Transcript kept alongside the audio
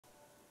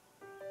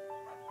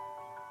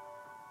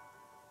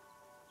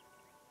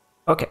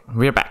Okay,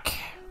 we're back.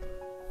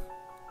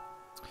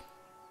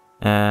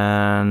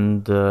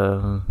 And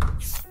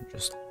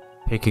just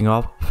picking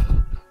up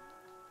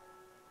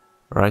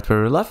right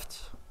where we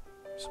left.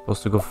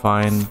 Supposed to go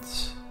find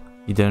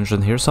the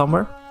dungeon here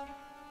somewhere.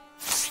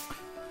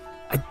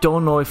 I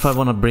don't know if I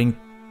want to bring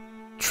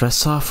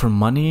Tressa for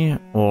money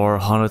or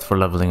 100 for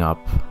leveling up.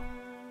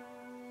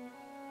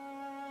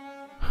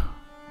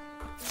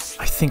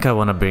 I think I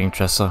want to bring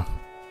Tressa.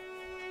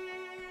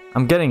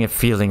 I'm getting a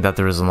feeling that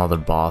there is another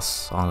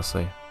boss,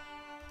 honestly.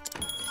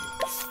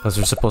 Because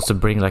we're supposed to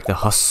bring like the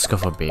husk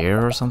of a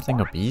bear or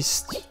something, a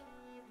beast.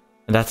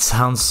 And that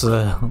sounds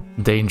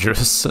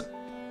dangerous.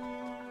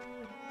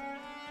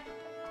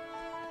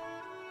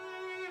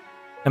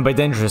 And by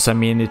dangerous, I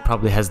mean it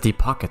probably has deep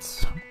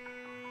pockets.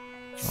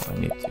 Oh, I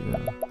need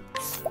to...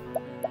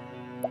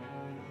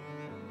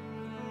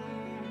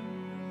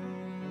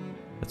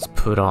 Let's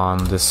put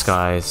on this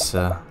guy's...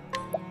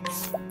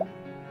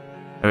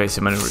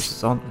 Evasive maneuvers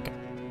is on. Okay.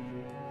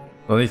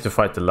 We'll need to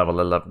fight the level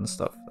 11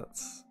 stuff.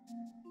 That's...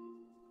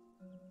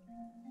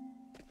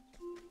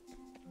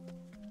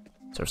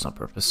 There's no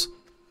purpose.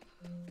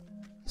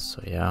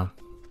 So yeah.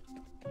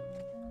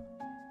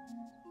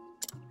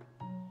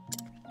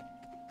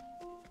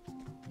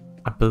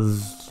 I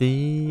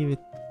believe it...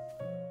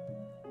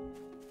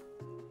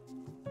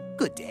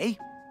 Good day.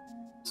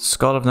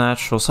 Scholar of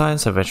Natural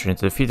Science have ventured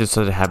into the field to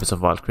study the habits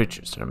of wild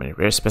creatures. There are many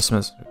rare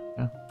specimens.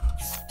 Yeah.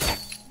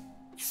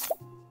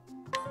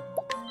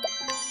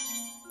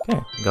 Okay,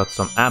 got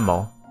some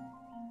ammo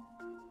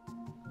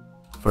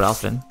for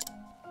Alflin.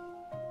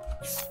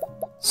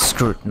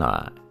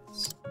 Scrutinize.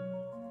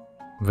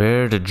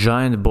 Where the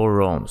giant boar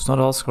roams. Not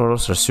all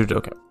squirrels are suited.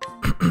 Okay.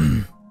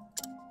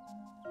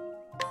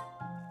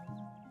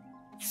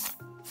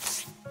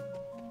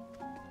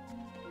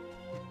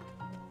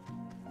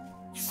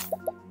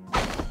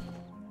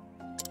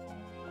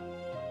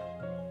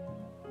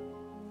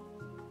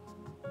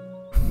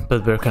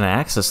 But where can I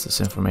access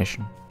this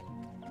information?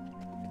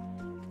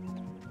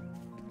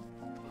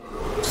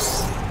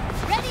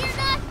 Ready or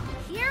not,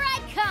 here I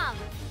come.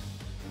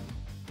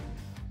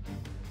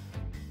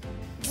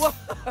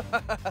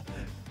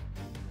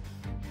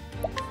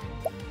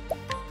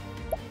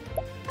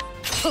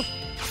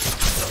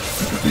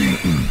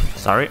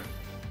 Sorry.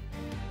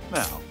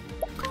 Now,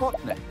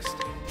 what next?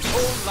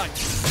 All light,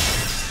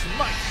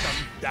 smite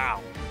them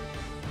down.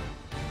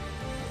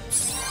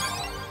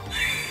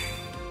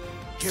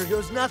 Here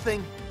goes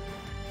nothing.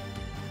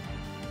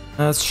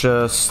 Let's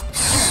just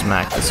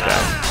smack this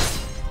guy.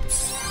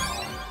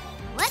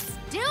 Let's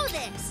do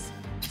this.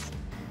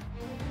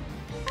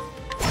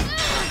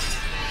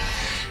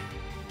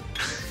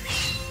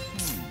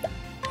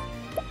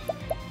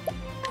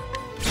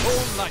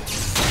 All light,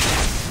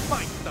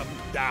 smite them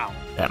down.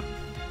 Damn.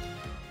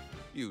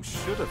 You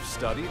should have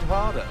studied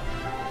harder.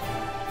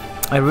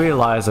 I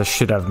realize I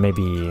should have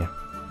maybe...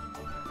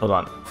 Hold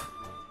on.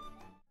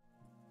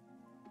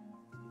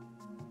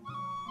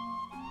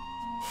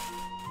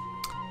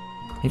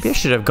 Maybe I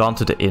should have gone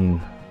to the inn.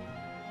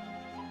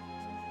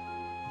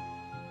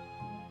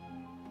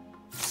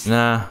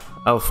 Nah,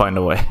 I'll find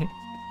a way.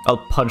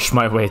 I'll punch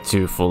my way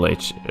to full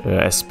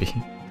SP.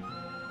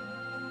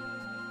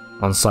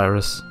 On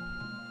Cyrus.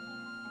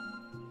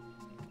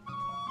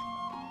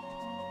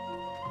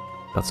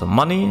 Got some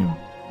money.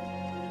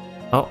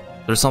 Oh,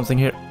 there's something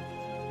here.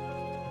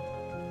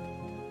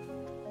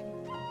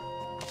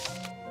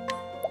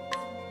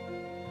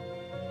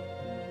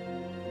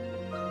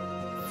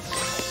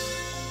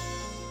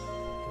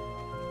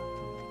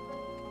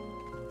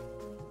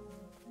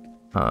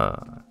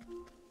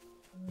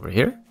 Over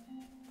here?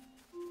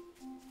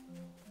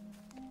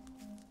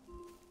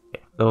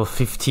 Okay, level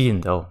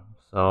 15 though,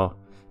 so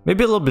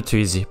maybe a little bit too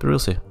easy, but we'll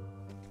see.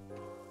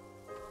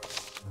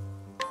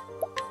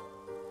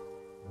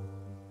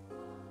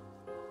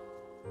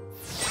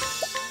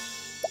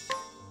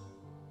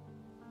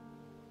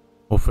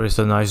 Hopefully it's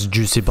a nice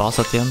juicy boss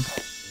at the end.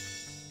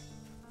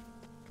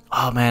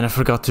 Oh man, I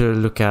forgot to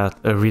look at,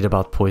 read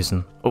about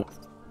poison. Oh,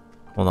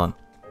 hold on.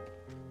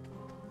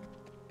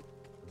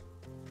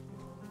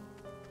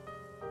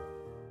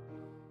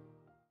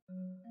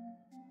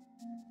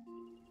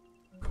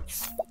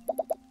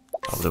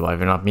 Probably why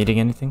we're not meeting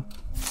anything.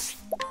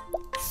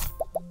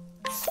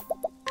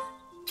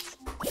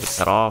 Take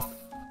that off.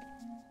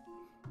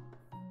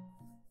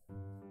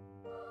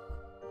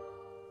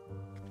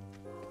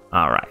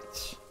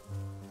 Alright.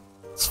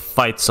 Let's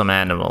fight some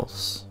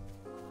animals.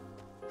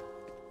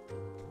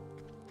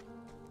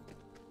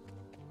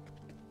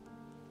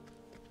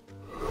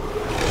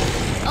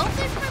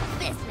 Open for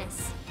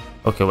business.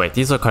 Okay, wait,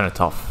 these are kind of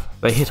tough.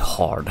 They hit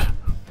hard.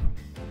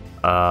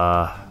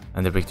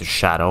 And they break the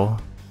shadow.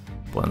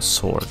 One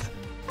sword.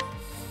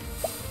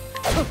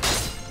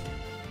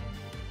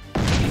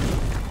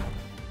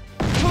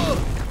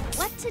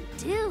 What to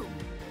do?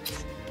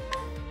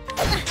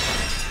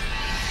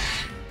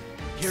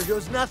 Here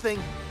goes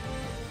nothing.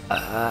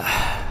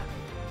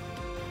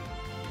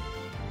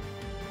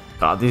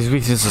 God, these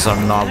weaknesses are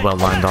not well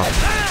lined up.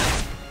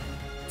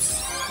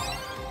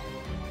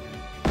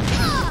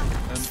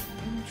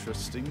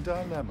 interesting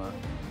dilemma.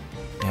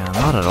 Yeah,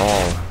 not at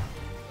all.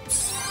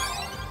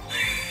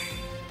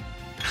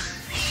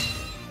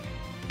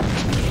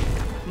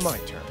 My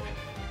turn.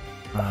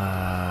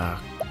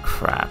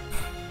 Crap.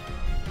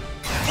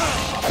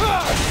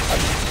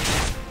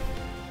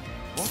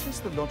 What is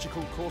the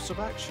logical course of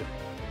action?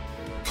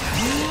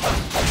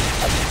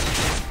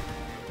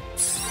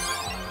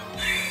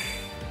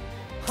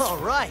 All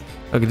right.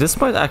 Okay, this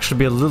might actually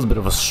be a little bit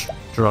of a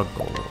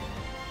struggle.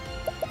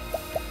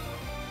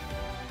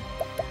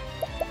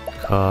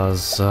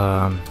 Because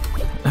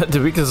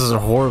the weaknesses are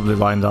horribly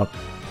lined up.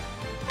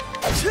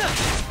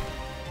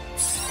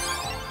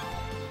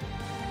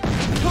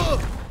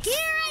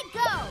 Here I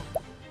go.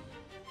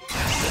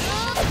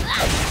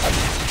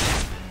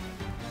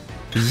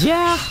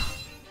 Yeah.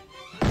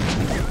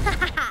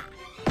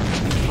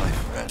 My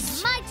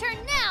friends, My turn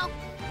now.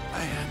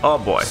 I am Oh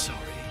boy. sorry.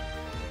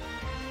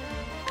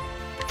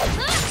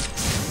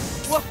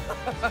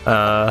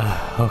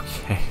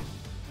 Okay.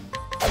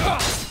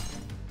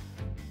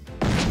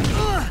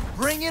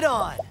 Bring it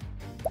on.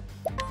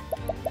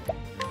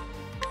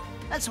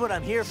 That's what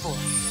I'm here for.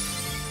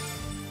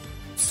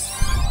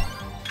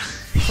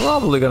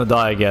 Probably gonna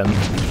die again.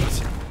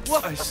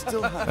 What? I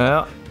still have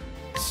Yeah.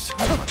 so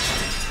much.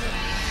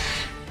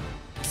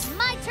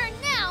 My turn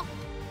now.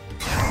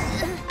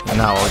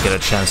 Now I'll get a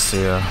chance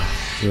to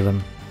heal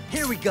him.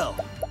 Here we go.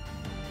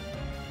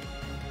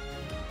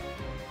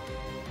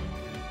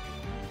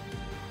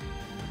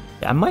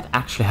 Yeah, I might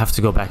actually have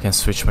to go back and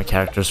switch my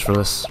characters for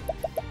this.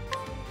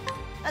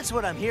 That's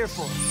what I'm here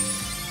for.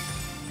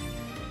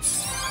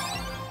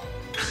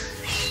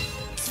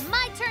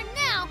 My turn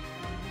now.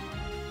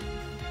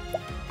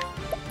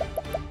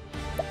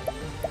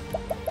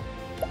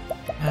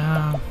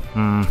 Yeah.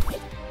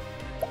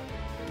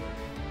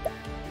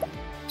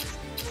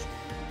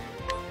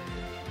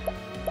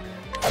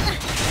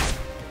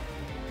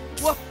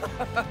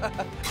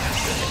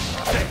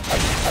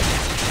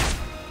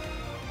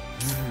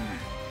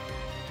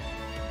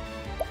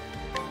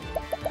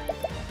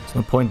 There's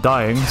no point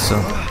dying, so.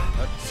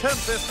 A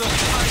tempest of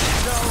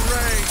ice shall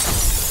rage.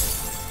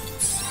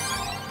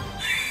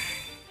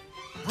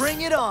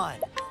 Bring it on.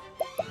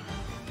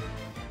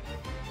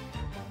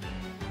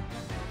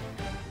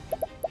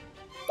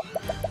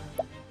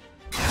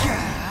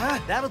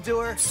 That'll do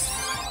her.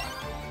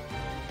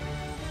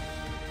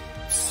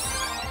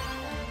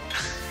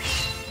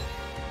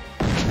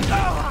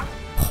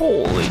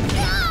 Holy.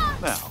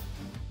 Now,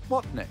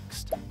 what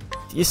next?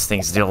 These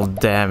things deal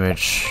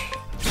damage.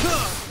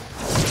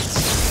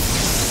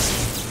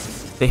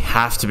 They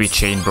have to be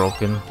chain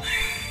broken.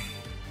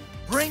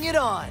 Bring it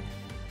on.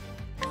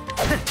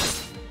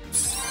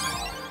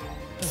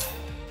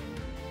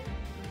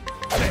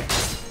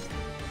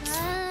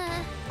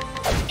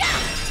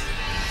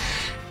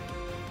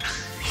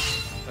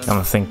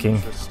 I'm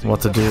thinking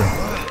what to do.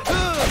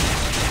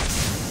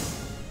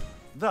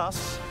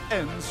 Thus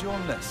ends your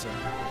lesson.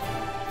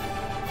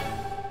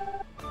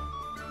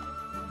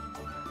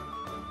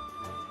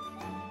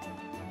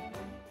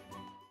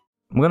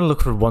 I'm gonna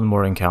look for one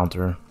more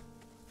encounter.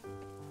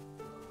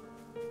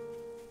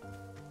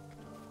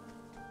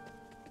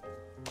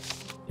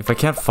 If I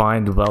can't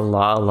find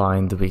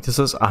well-aligned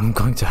weaknesses, I'm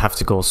going to have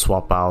to go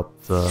swap out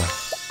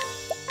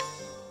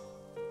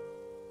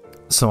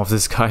some of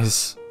these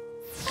guys.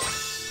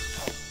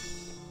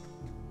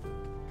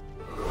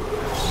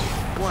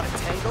 Want a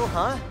tangle,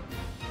 huh?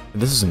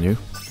 This is new.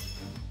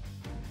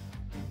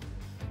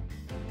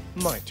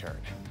 My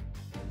turn.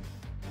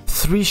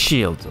 3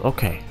 shield,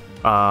 okay.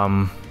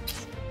 Oh,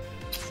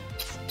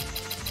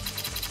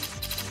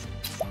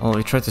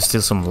 we tried to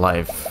steal some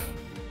life.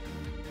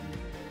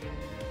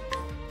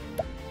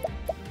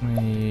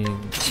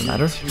 Doesn't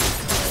matter.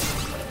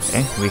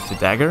 Okay, weak to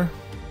dagger.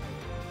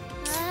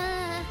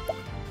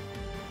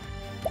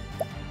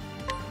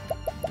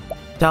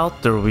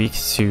 Doubt they're weak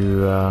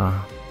to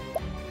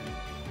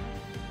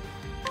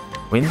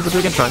wind, but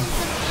we can try.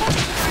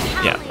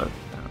 Yeah, but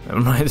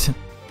never mind.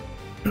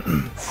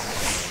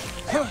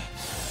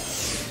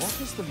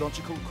 What is the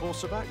logical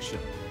course of action?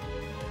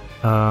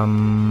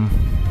 I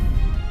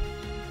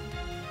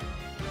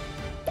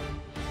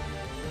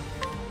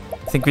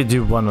think we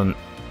do one on.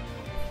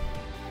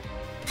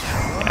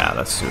 Yeah,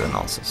 let's do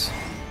analysis.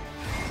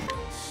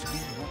 So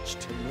much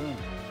to learn.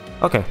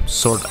 Okay,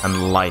 sword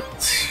and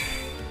light.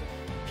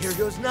 Here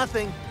goes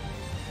nothing.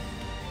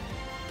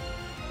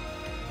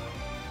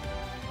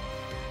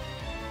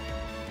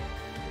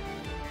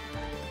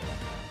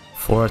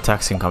 Four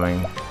attacks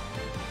incoming.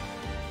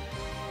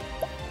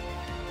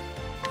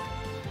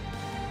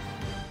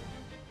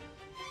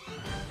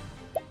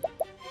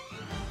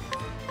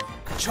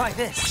 Try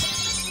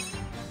this.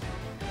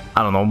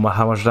 I don't know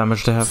how much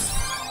damage they have.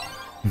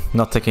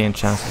 Not taking any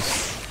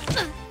chances.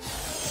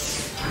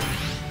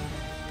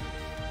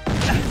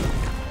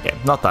 Yeah,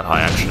 not that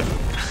high actually.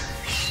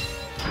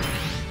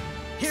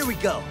 Here we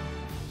go.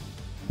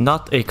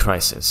 Not a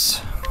crisis.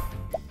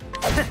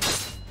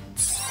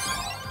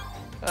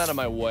 Out of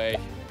my way.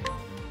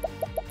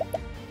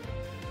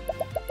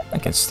 I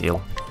can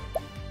steal.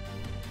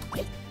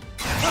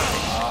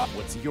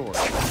 What's yours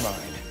is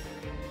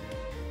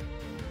mine.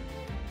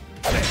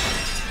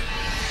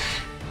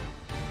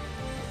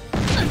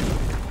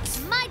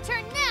 My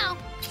turn now.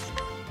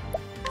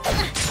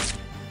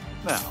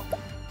 Now,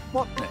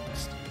 what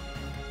next?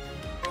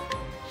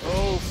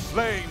 Oh,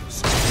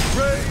 flames,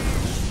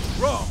 rage,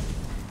 roll.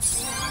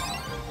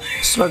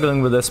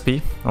 Struggling with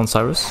SP on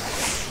Cyrus.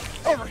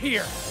 Over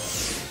here.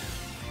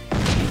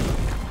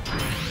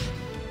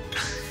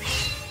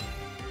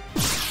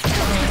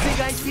 Big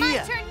My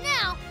idea. turn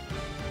now.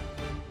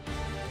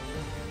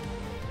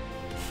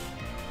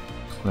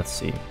 Let's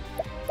see.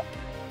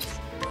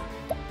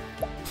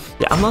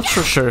 Yeah, I'm not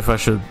so sure if I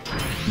should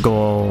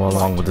go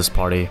along with this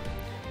party.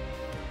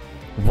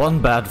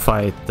 One bad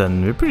fight,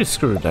 then we're pretty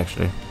screwed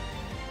actually.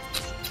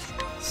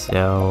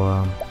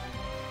 So,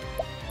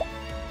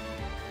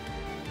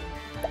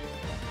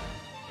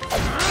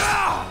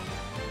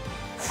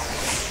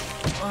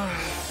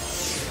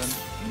 An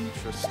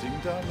interesting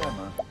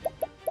dilemma.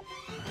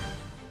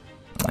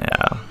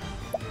 yeah.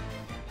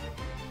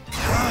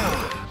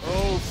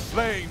 Oh,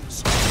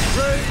 flames,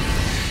 rage,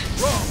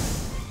 roll.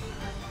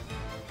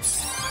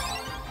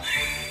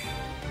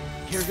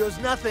 Here goes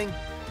nothing.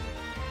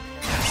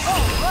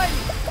 I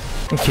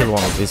can kill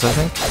one of these, I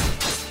think.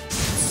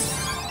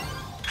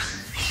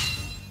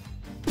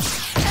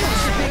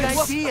 Big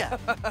idea.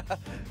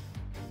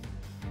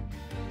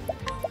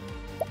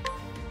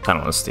 Kinda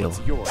wanna steal.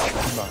 What's yours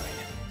is mine.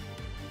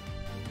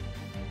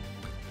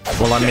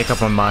 Well, I make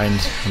up my mind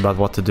about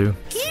what to do.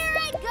 Here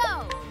I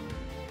go.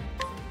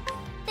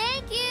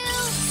 Thank you.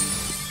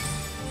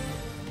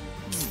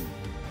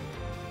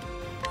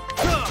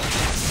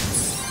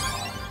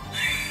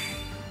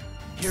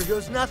 Here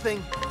goes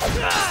nothing.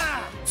 Here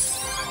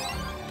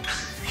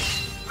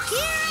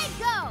I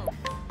go.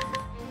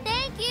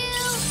 Thank you.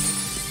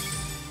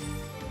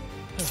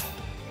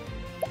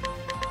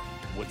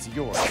 What's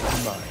yours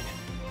is mine.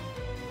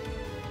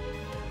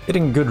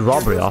 Getting good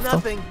robbery Here goes off though.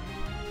 nothing.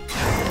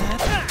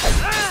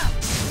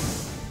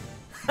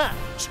 Ha!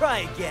 Try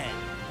again.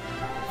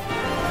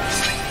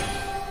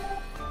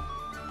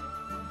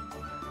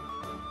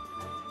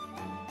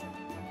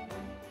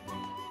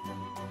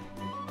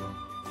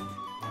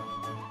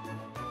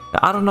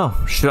 I don't know.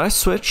 Should I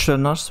switch? Should I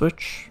not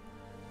switch?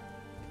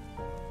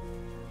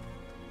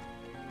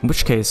 In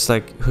which case,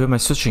 like, who am I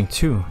switching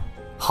to?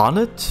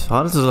 Haunted?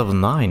 Haunted is level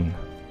 9.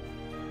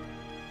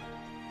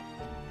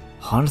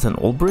 Haunted and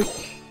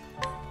Ulbrich?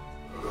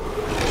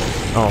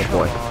 Oh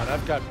boy. Come on,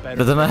 I've got better.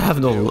 But then I things have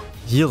to no do.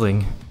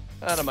 healing.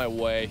 Out of my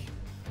way.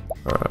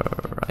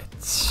 Right.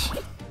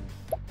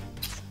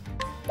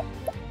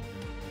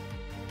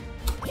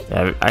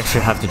 Yeah, I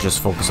actually have to just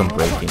focus on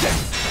breaking.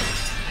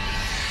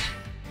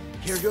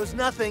 Here goes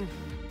nothing.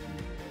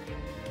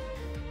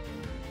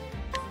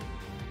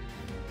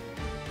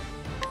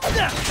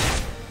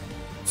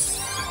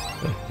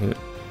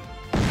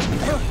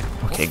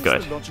 Okay, What good.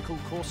 is the logical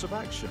course of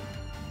action?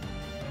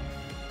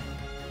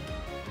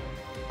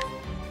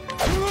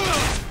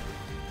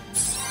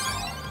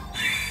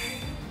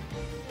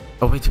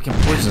 Oh wait, we can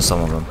poison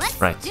some of them. Let's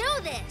Right. do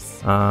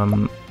this.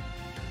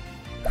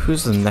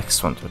 Who's the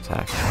next one to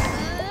attack?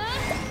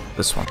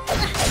 This one.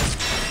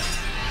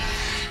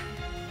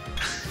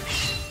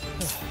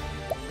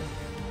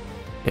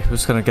 Okay,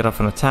 who's gonna get off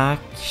an attack?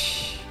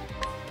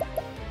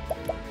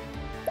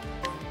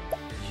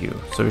 You.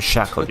 So we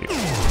shackle you.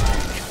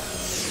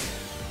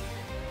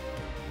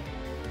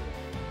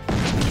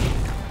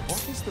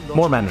 What is the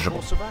More logical manageable.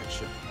 course of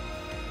action?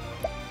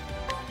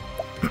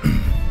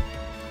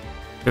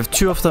 We have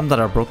two of them that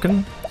are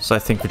broken, so I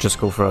think we just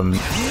go for a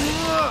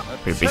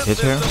pretty big hit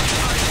here.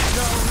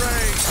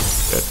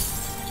 Good.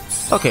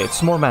 Okay,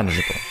 it's more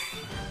manageable.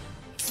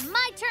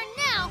 My turn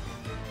now.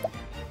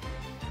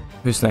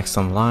 Who's next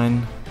on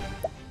line?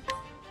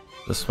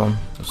 This one.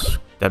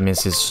 That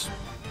means he's...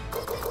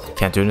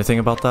 Can't do anything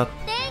about that.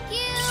 Thank you.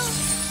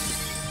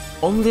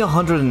 Only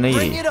 180.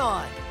 Bring it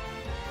on.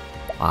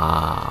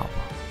 Wow.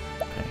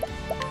 Okay.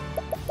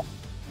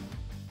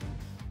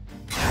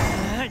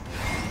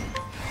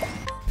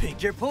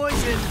 Pick your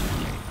poison.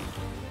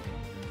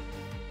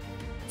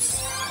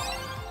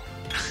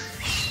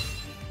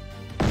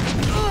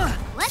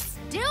 Let's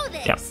do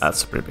this. Yeah,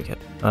 that's a pretty big hit.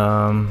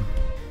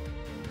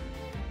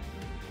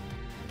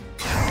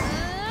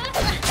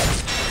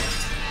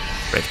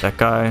 Break that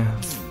guy.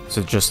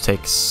 So it just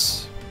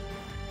takes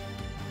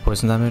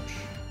poison damage.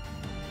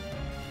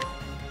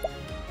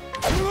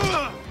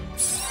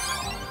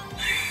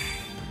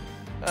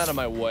 Out of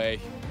my way.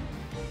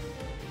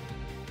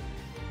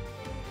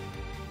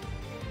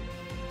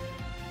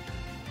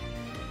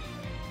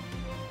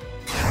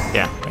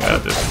 Yeah, I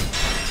gotta do it.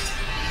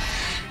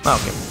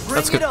 Okay, Bring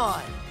that's good. it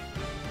on.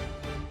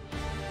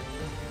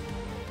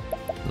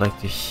 Like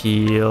to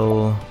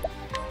heal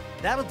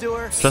That'll do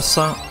her.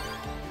 Tressa.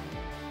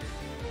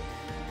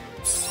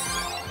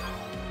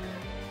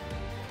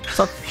 It's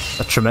not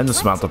a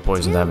tremendous amount of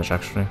poison damage,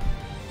 actually.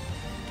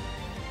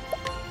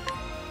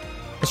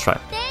 Let's try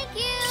it. Thank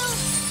you.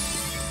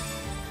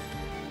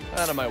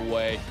 Out of my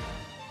way.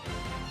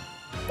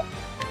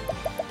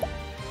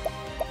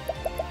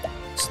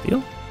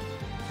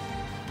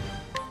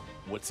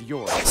 What's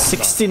yours?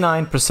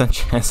 69%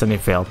 chance and he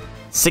failed.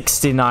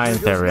 69 There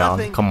goes Therion.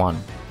 nothing. Come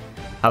on.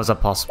 How's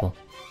that possible?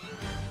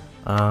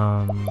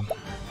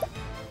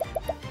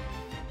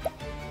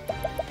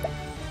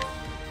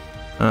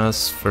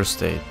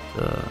 First aid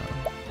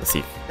the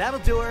thief. That'll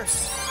do her.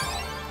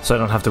 So I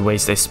don't have to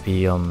waste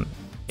SP on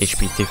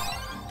HP thief.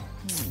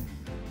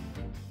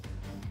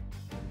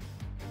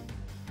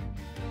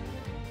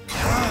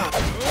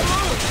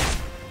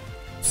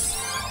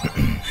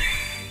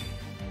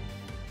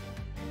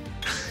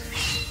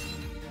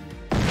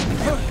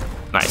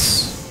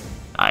 Nice.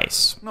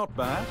 Nice. Not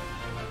bad.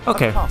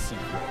 Okay. Passing.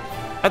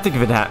 I think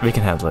we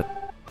can handle it.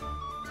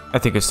 I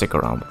think we stick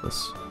around with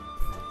this.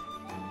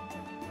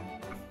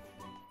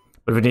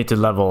 But we need to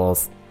level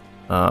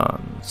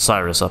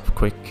Cyrus up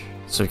quick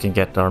so we can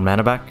get our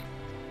mana back.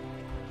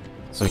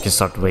 So we can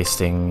start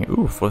wasting...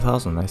 Ooh,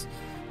 4,000, nice.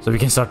 So we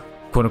can start,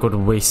 quote-unquote,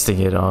 wasting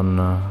it on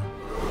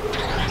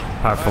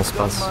powerful I've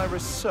done spells. my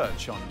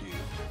research on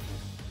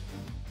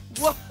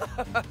you.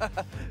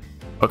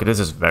 Okay, this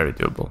is very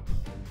doable.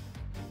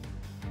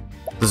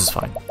 This is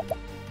fine.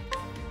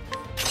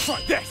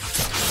 Try this.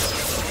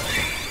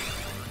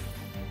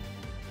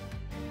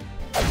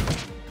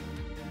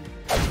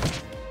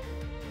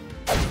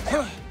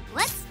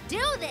 Let's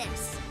do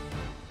this.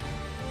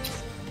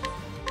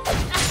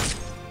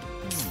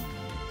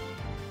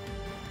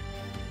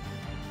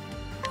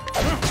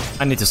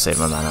 I need to save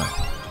my mana.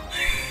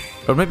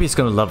 Or maybe he's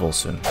gonna level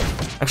soon.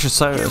 Actually,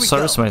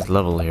 Cyrus might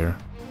level here.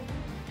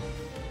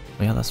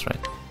 Oh, yeah, that's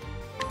right.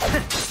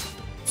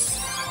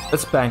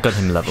 Let's bank on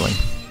him leveling.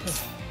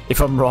 If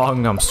I'm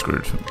wrong, I'm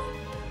screwed.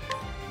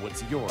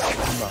 What's yours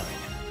is mine.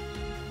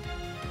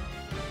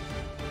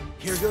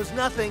 Here goes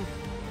nothing.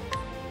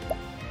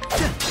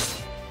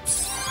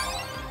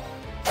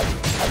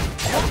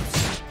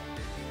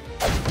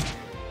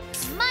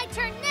 My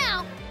turn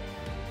now.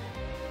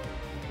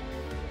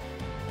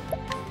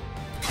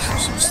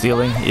 Some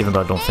stealing, even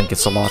though I don't think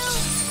it's a lot.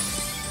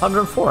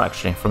 104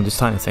 actually, from these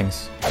tiny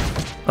things.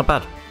 Not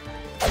bad.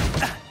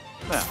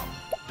 Now,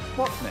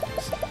 what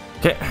next?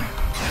 Okay.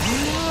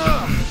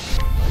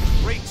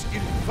 Great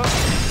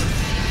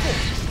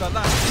the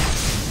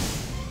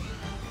last.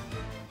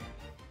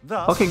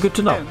 Thus Okay, good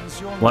to know. ends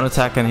your One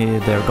attack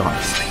and they're gone.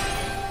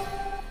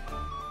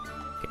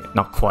 Okay,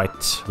 not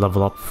quite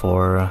level up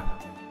for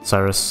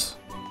Cyrus.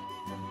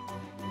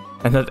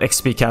 And that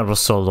XP count was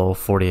so low,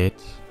 48.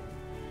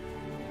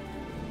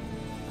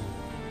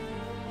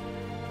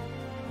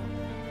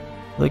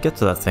 Will I get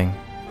to that thing?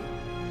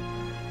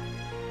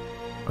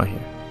 Oh, here.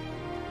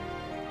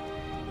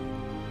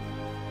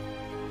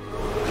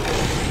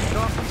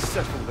 Can't we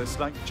settle this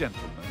like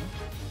gentlemen?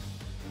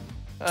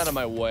 Out of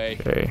my way.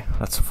 Okay,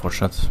 that's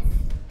unfortunate.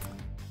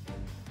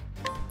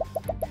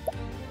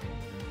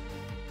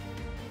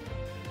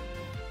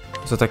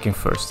 Who's attacking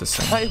first this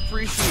time? I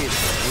appreciate it.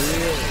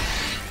 Really.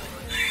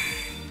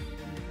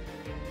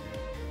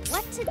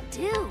 What to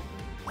do?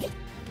 I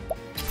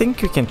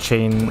think we can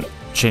chain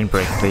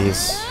break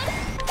these.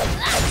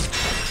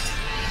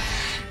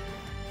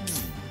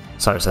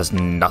 Cyrus has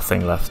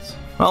nothing left.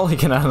 Well, he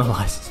can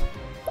analyze.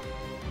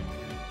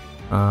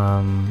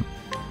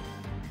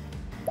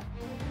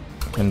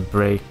 Can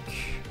break.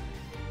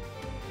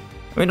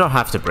 We don't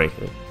have to break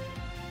it.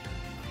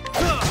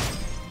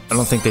 I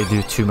don't think they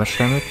do too much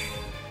damage.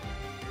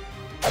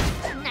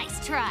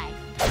 Nice try.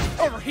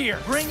 Over here.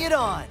 Bring it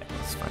on.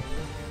 That's fine.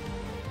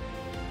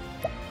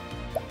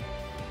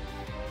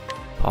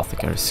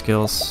 Apothecary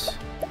skills.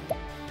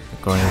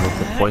 Going in with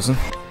the poison.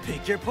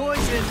 Pick your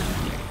poison.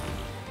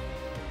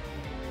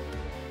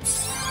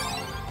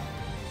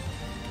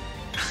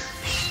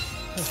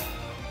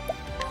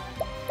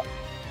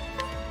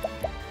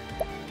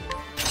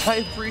 I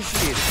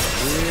appreciate it.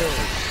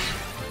 Really.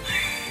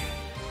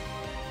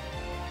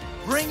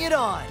 Bring it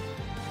on.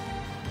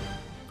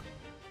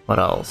 What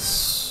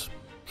else?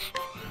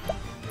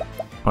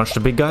 Punch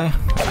the big guy.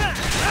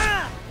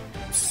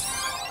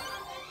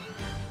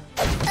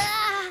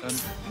 An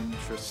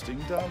interesting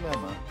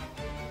dilemma.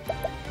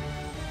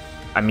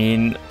 I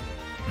mean,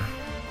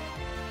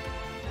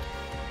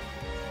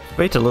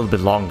 wait a little bit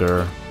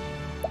longer.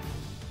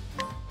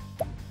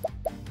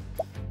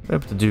 We're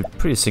able to do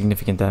pretty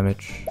significant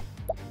damage.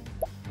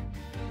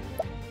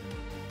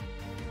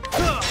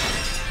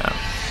 Yeah.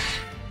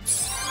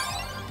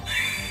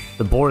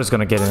 The boar is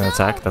gonna get an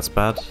attack, that's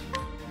bad.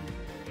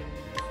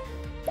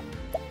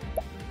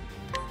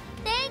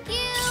 Thank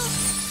you.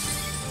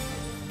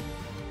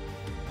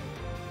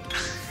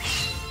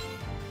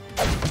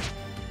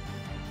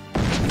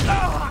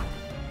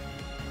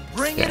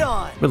 Bring it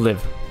on. We'll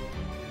live.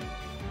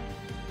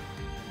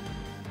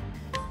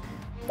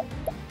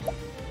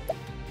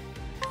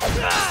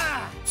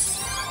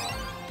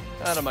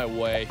 Out of my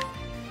way.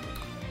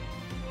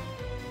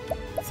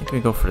 I think we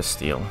go for the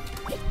steal.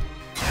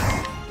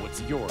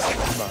 What's yours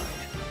is mine.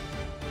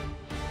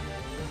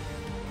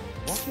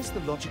 What is the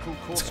logical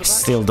course of action?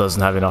 Still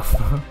doesn't have enough.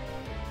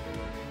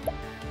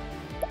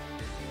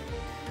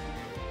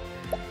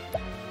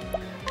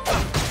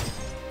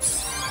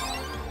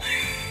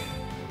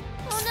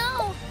 Oh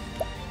no.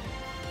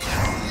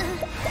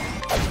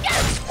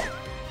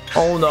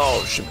 Oh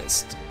no, she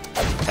missed.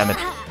 Damn it.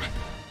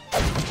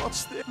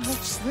 What's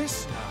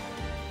this now?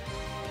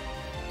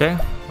 Okay,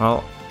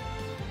 well,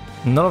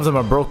 none of them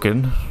are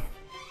broken.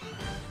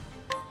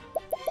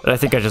 But I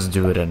think I just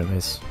do it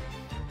anyways.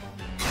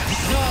 No,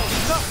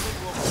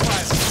 nothing will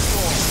quiet the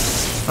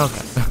storm.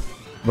 Okay,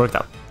 worked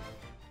out.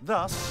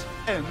 Thus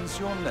ends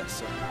your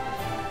lesson.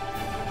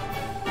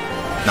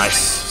 Nice,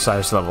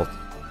 Cyrus leveled.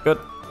 Good.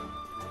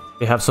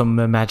 We have some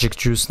magic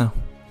juice now.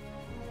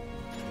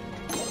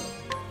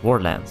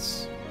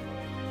 Warlands.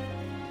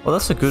 Well,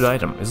 that's a good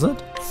item, isn't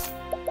it?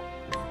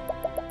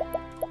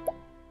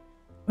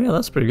 Oh, yeah,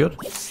 that's pretty good.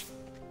 What's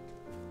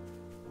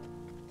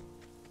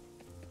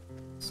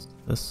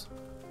this?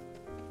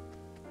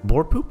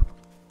 Boar poop?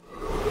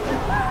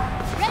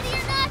 Ready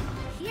or not,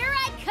 here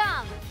I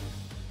come.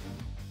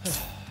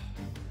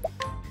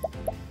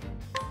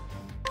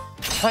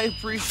 I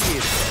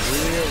appreciate it,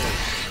 really.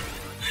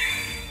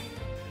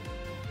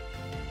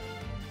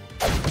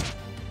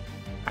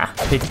 Ah,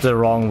 picked the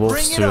wrong wolves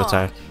Bring it to on.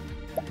 attack.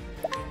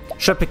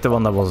 Should have picked the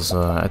one that was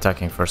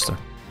attacking first there.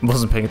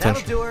 Wasn't paying That'll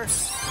attention. do her.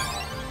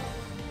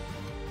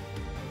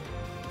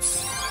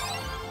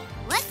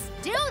 Let's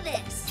do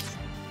this.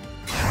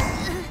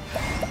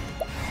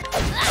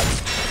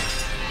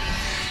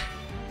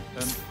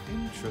 An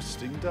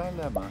interesting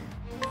dilemma.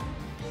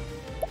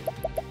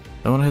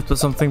 I wanna hit with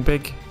something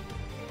big?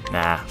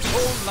 Nah.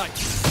 All night,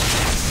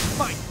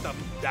 fight them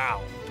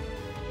down.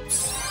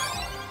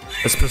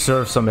 Let's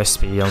preserve some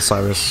SP on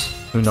Cyrus.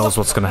 Who knows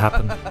what's gonna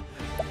happen.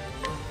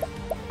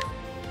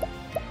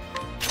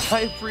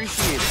 I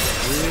appreciate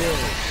it,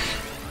 really.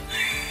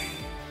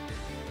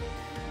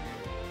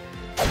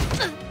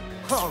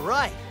 All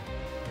right.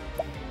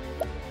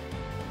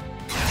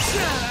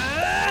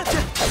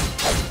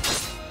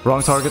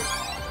 Wrong target.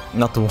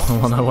 Not the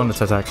one I wanted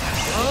to attack.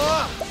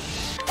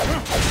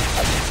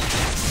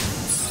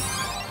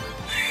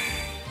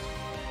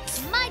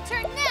 My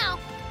turn now.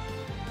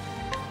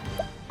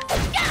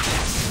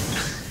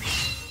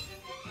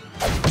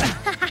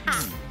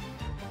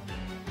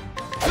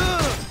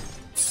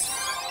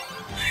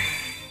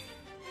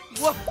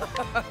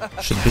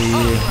 Should be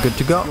good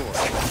to go.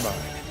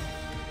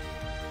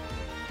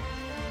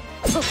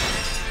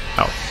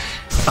 Oh.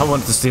 I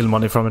wanted to steal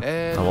money from it.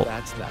 And Oh, well.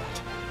 that's that.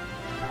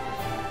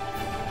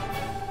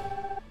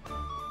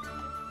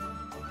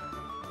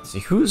 Let's see,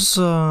 who's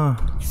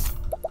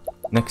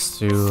next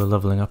to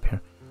leveling up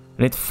here?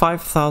 I need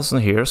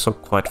 5,000 here, so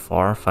quite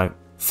far.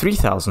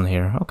 3,000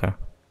 here, okay.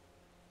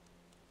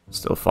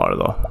 Still far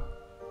though.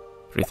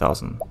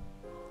 3,000.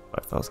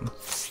 5,000.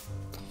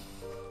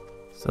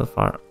 Still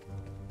far.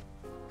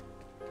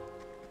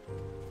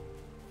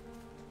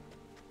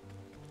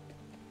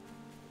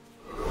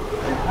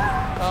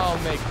 I'll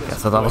make I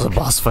this. thought that was a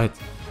boss fight.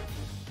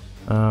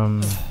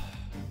 Okay,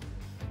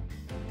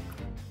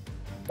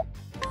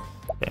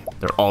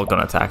 they're all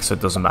gonna attack, so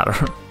it doesn't matter.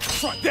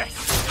 Try this.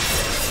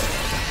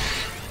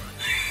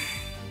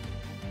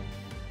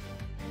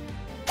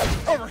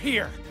 Over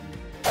here.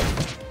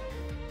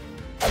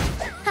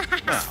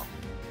 Now,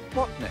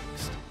 what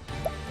next?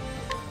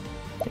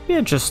 Maybe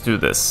I just do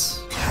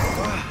this.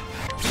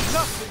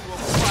 Nothing will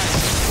quiet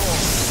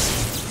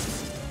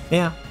the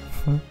Yeah,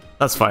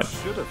 that's fine.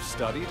 storm. Should have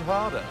studied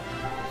harder.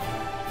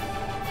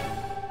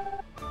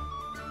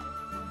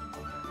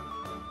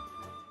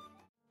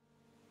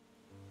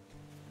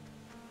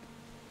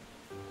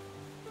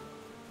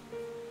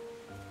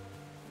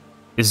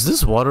 Is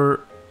this water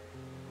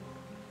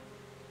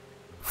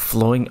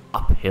flowing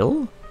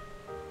uphill?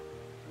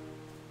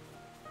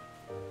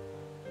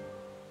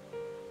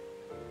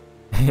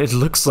 It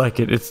looks like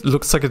it. It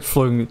looks like it's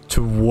flowing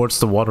towards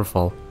the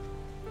waterfall.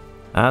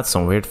 That's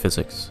some weird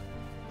physics.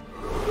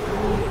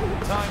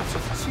 Time to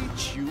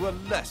teach you a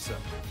lesson.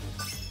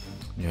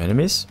 New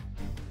enemies?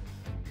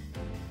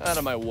 Out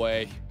of my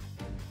way.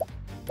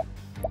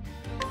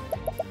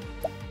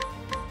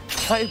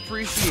 I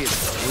appreciate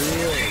it,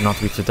 really.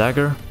 Not with the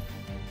dagger.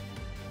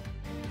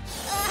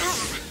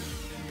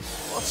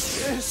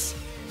 What's this?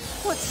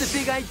 What's the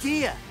big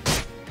idea?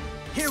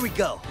 Here we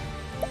go.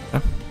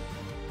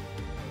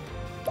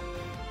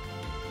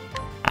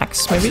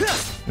 Axe, maybe?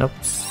 Nope.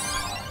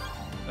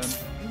 An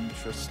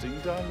interesting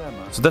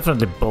dilemma. So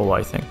definitely bow,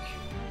 I think.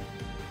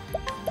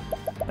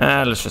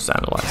 Let's just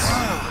analyze.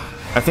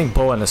 I think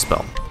bow and a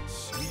spell.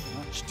 So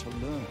much to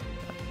learn.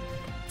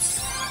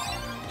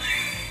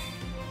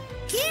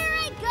 Here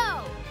I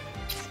go.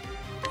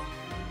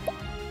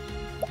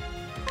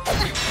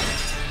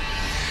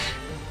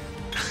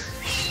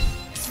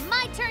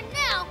 My turn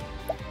now.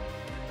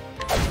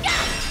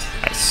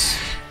 Nice.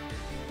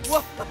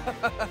 Whoa.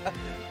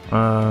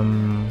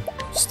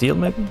 Steel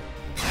maybe?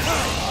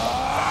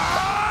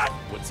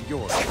 What's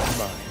yours is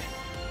mine.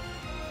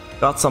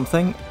 Got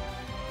something.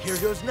 Here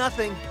goes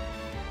nothing.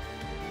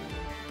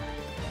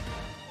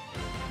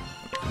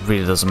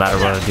 Really doesn't matter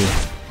what I do.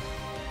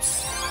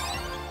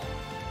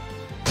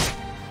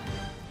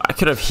 I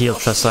could have healed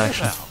Tressa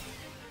actually. Now,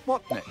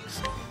 what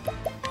next?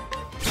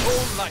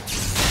 All night,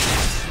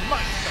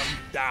 smite them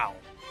down.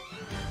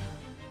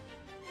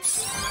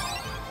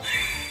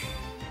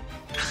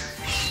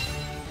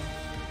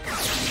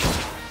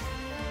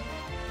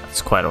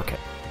 It's quite okay.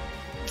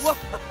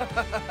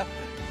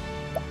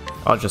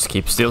 I'll just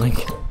keep stealing.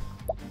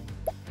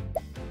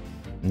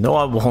 No,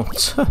 I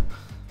won't.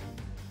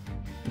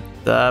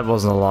 That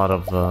wasn't a lot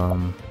of,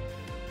 I'll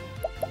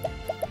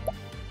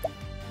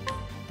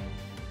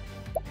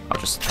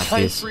just attack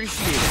I these.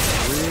 appreciate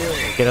it.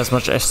 Really. Get as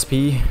much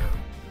SP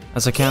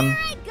as I can. Here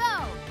I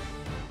go.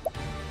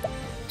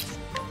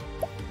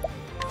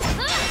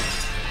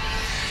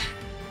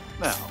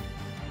 Now,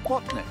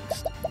 what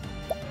next?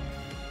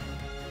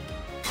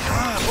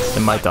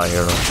 They might die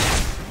here though.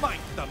 Smite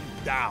them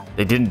down.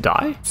 They didn't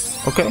die?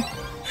 Okay.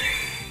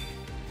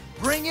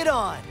 Bring it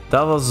on.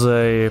 That was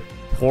a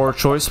poor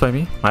choice by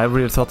me. I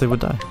really thought they would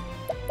die.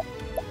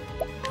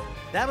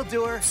 That'll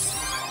do her.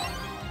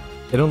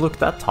 They don't look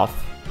that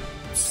tough.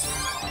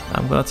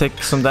 I'm gonna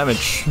take some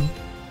damage.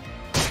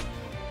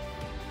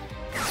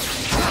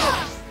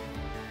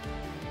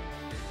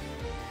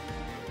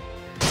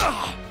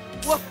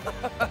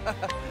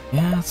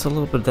 Yeah, it's a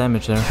little bit of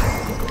damage there.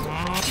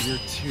 You're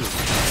too.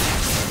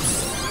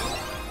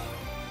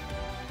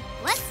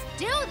 Let's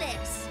do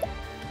this.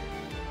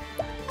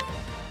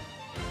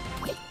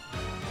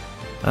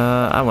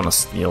 I wanna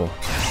steal. Won't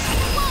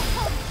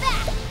hold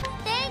back.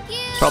 Thank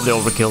you. Probably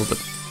overkill, but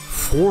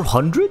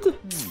 400?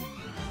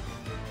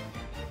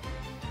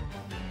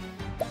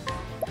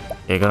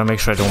 Okay, gotta make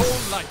sure I don't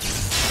Like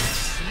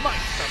smite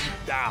them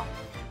down.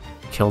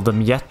 kill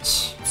them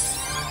yet.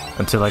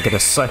 Until I get a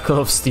cycle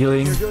of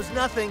stealing. Here goes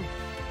nothing.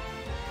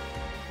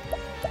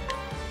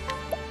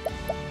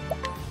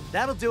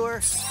 That'll do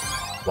her.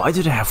 Why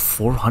do they have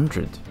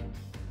 400?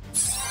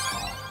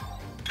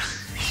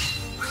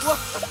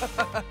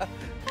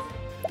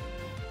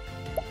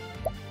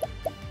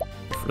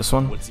 For this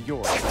one? What's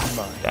yours is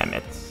mine. Damn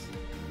it.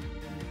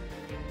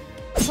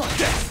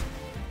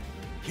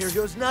 Here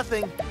goes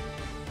nothing.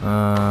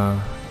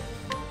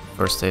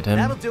 First aid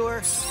That'll him. do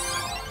her.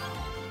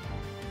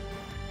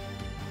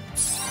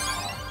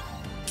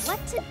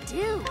 What to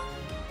do?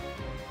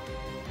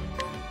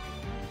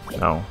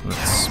 No,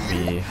 let's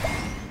be...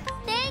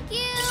 Thank you.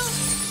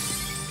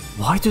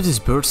 Why do these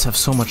birds have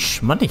so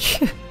much money?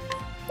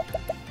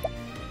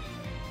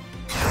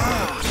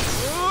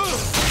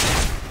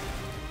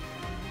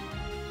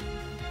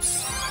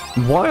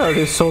 Why are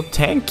they so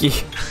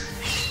tanky?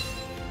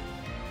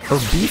 Or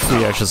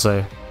beefy, I should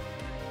say.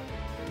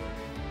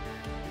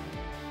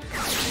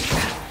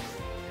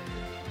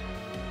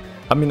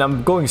 I mean,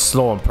 I'm going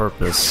slow on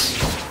purpose.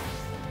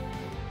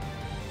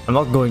 I'm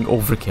not going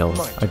overkill.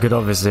 I could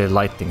obviously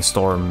lightning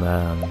storm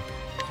and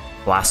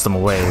blast them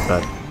away,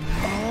 but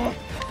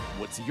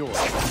What's yours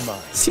is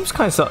mine. seems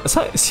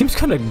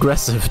kind of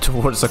aggressive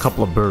towards a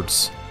couple of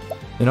birds,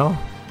 you know?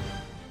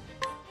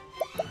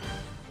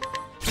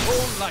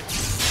 Oh, like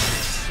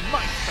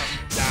smite them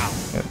down.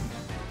 Yeah.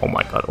 Oh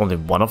my god, only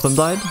one of them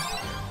died?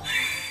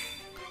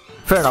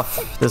 Fair enough.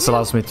 This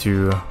allows me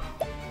to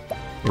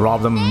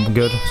rob them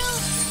good.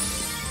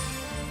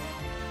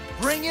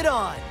 Bring it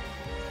on.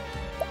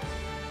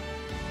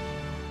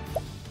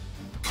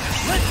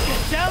 Let's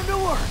get down to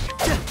work.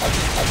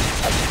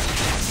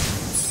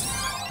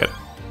 Good.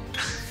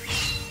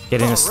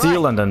 Getting a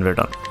steal and then we're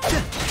done.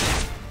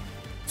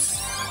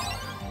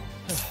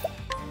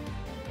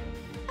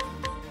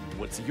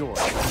 What's yours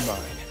is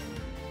mine.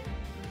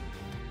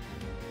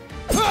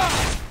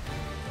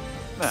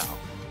 Now,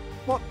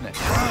 what next?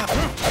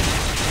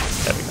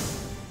 There we go.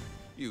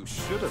 You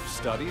should have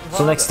studied harder.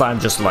 So next time,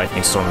 just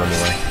lightning storm them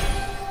away.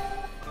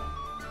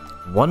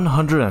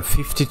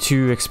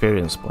 152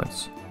 experience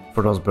points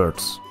for those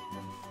birds.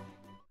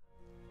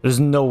 There's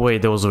no way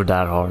those were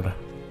that hard.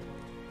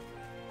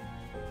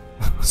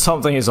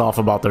 Something is off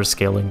about their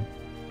scaling.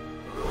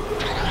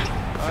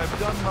 I've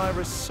done my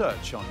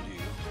research on you.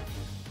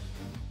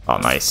 Oh,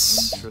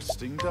 nice.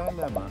 Interesting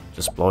dilemma.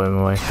 Just blow him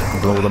away.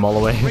 Blow them all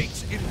away.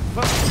 Great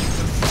inferno to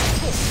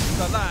force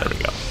the land. There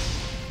we go.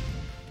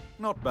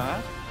 Not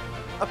bad.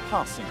 A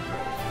passing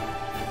grade.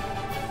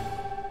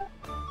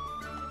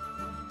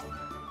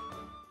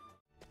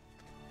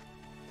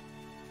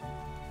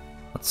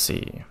 Let's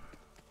see.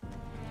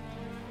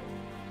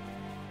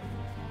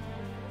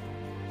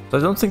 So I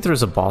don't think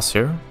there's a boss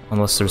here,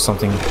 unless there's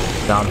something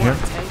down here.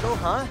 Tangle,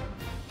 huh?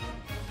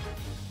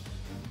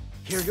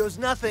 Here goes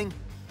nothing.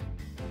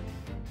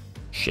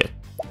 Shit.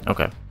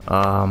 Okay.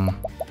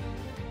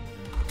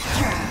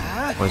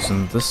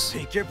 Poison this.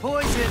 Pick your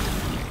poison.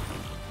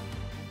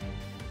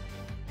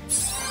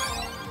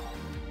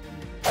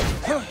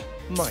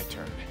 My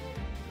turn.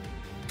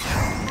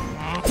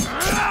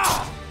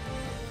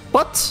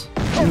 What?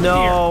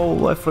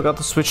 No, I forgot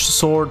to switch the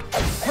sword.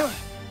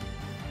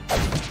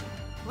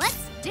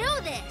 Let's do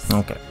this.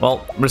 Okay,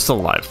 well, we're still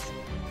alive.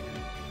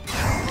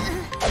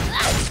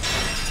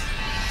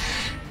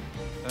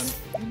 An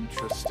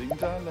interesting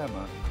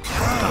dilemma.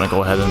 I'm gonna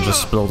go ahead and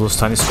just blow those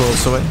tiny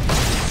squirrels away.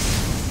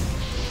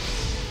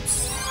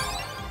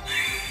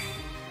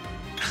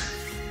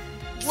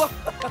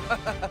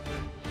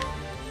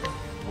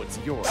 What's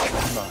yours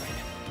is mine.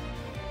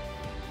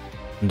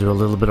 And do a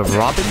little bit of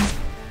robbing.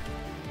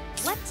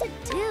 What to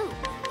do?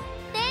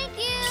 Thank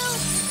you.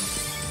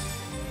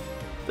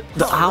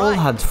 The owl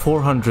had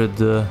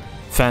 400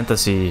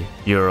 fantasy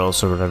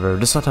euros or whatever.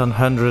 This had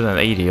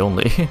 180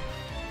 only.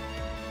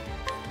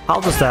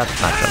 How does that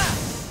match up?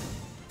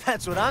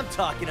 That's what I'm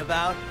talking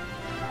about.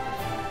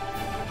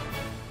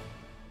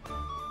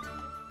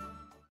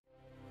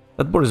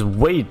 That board is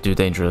way too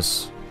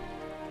dangerous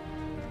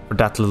for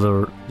that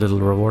little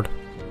reward.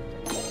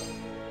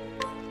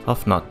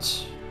 Tough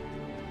nuts.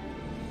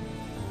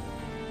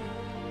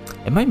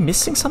 Am I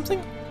missing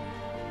something?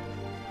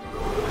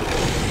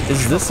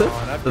 Is this it?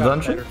 I've The got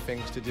dungeon? better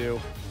things to do.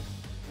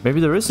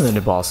 Maybe there isn't any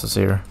bosses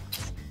here.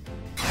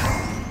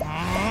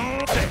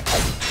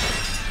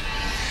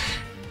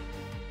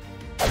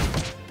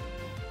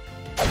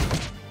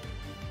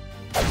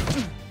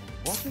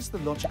 What is the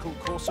logical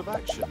course of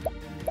action?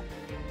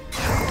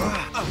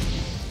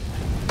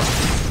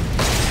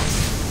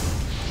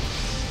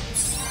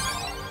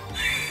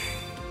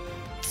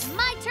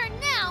 My turn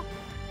now.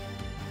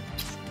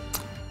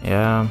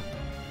 Yeah.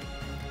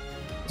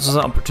 This is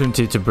an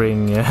opportunity to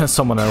bring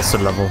someone else to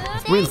level.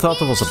 I really thought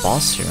there was a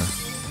boss here.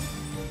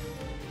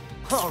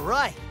 All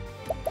right.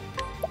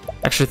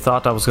 Actually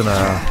thought I was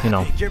gonna, you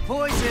know, Pick your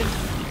poison.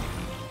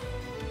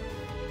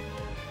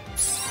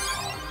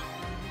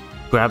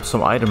 grab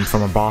some item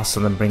from a boss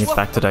and then bring it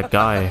back to that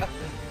guy.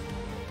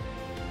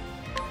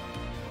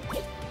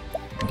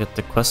 And get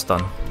the quest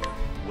done.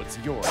 What's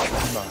yours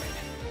is mine.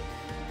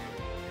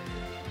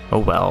 Oh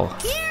well.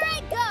 Here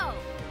I go.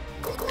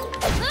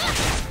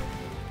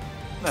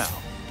 Now,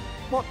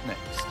 what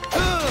next?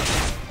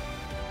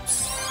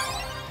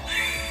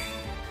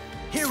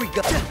 Here we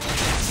go.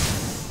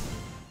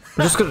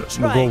 I'm just gonna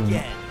Try go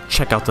again.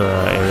 check out the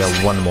area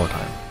one more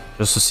time.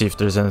 Just to see if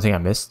there's anything I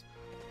missed.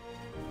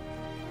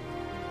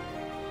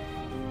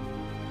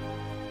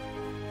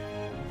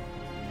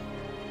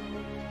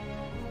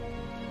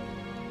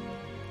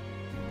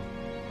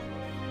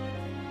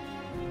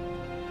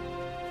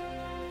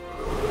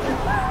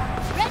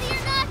 Ready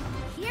or not,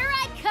 here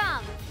I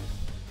come.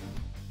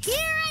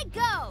 Here I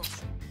go.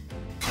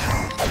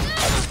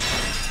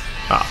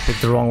 Ah,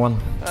 picked the wrong one.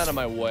 Out of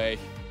my way.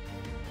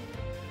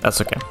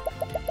 That's okay.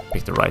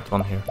 Pick the right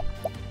one here.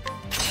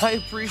 I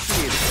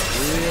appreciate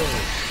it.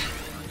 Really.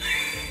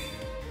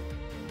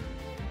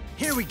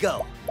 Here we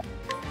go.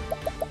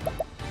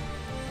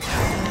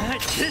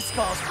 This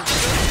calls for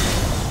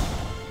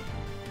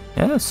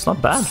Yeah, it's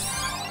not bad.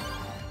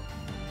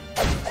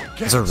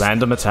 It's a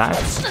random attack.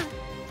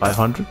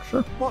 500,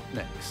 sure. What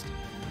next?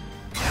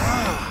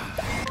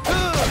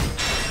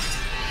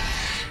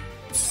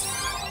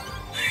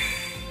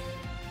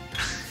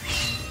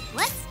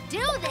 Let's do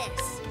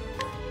this.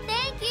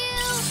 Thank you.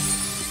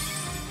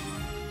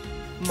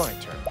 My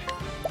turn.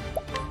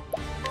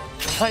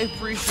 I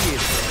appreciate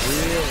it.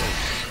 Really.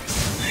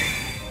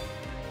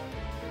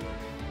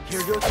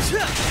 Here goes.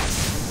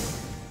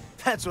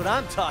 That's what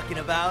I'm talking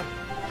about.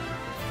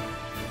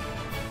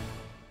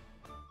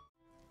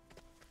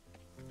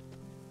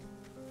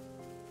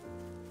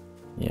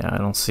 Yeah, I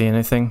don't see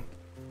anything.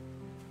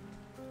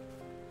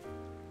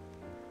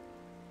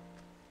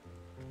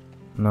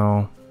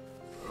 No.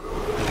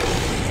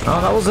 Oh,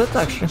 that was it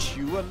actually. Teach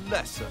you a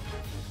lesson.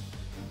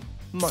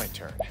 My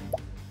turn.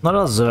 Not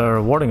as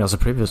rewarding as the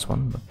previous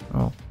one, but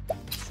oh.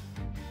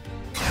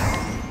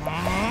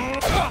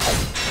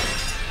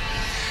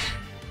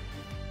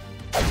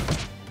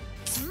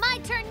 My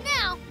turn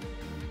now.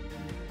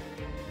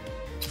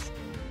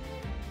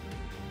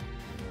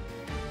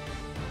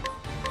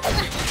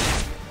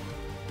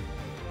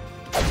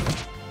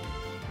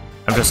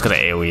 I'm just gonna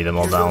AoE them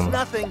all Here goes down.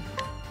 nothing.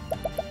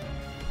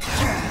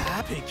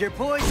 Pick your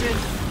poison.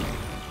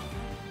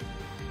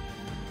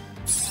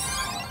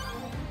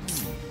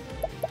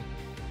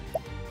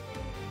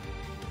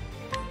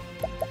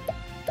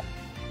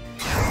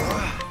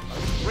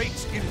 Great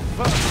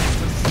inferno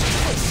to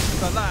scorch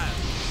the land.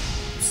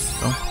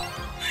 Oh.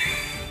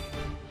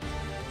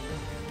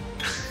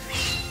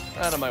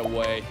 Out of my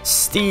way.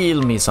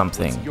 Steal me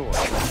something. Yours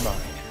is mine.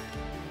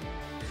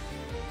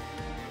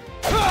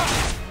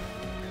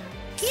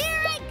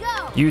 Here I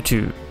go. You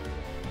too.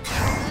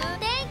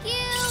 Thank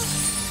you.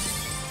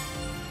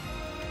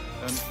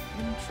 An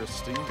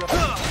interesting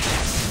guy.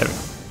 There we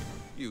go.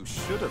 You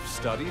should have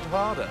studied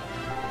harder.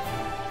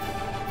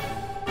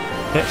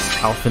 Okay,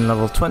 Alphin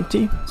level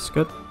 20. It's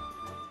good.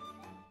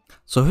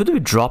 So who do we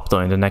drop though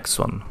in the next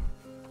one?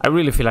 I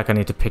really feel like I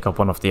need to pick up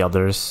one of the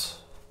others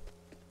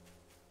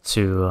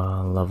to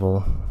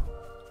level.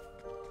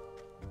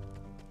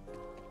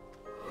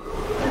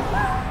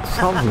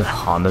 Probably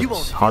Haunted. You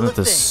won't feel Haunted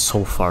a is thing.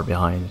 so far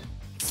behind.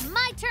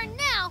 My turn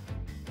now.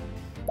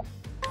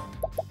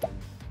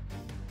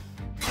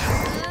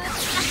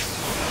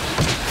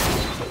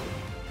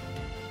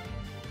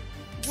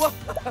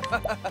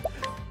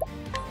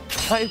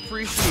 I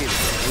appreciate it.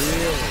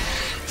 Really.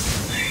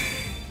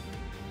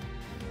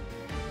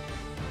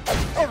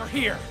 Over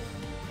here.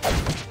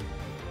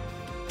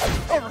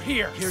 Over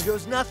here. Here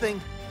goes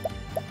nothing.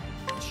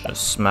 Let's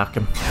just smack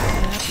him.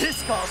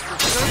 This calls for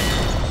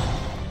certain.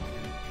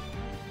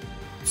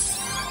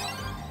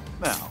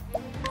 Now,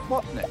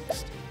 what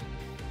next?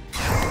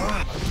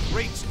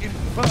 great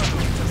inferno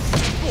to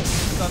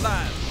scorch the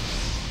land.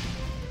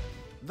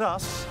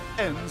 Thus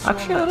ends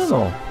Actually, your I don't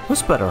know.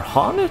 Who's better,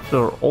 Hornet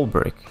or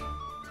Olbrick?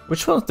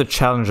 Which one of the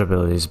challenge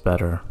ability is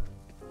better?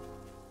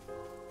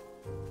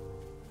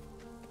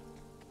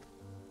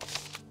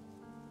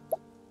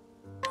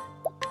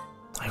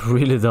 I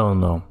really don't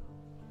know.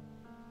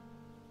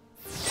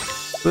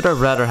 Who would I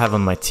rather have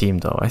on my team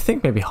though? I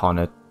think maybe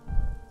Hornet.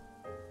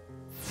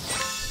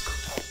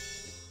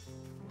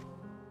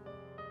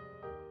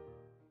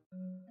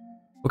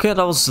 Okay,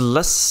 that was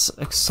less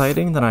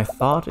exciting than I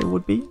thought it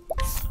would be.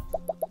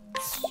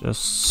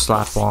 Just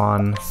slap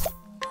on.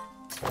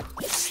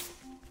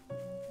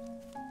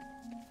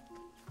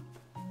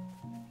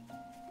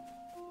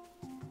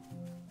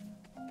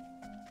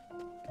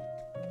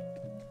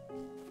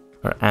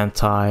 Our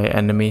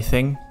anti-enemy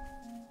thing.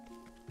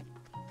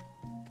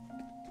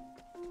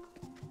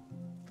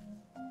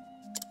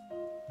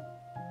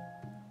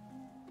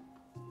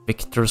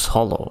 Victor's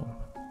Hollow.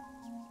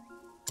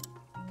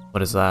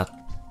 What is that?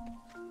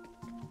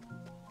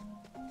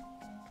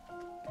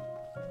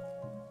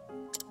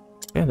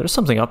 Yeah, there's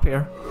something up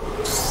here.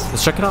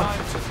 Let's check it out.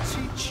 Time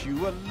to teach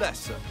you a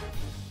lesson.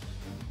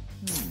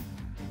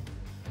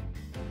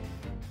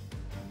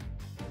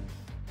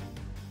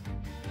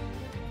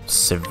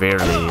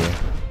 Severely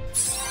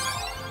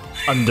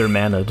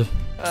undermanned.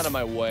 Out of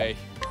my way.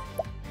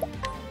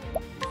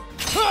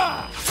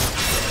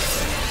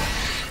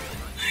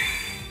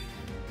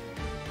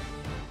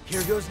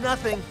 Here goes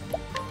nothing.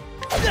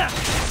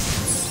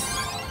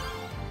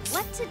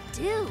 What to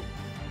do?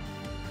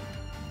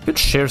 Could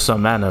share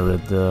some mana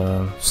with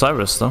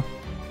Cyrus though.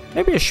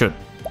 Maybe I should.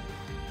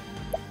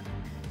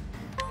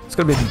 It's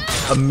gonna be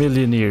a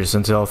million years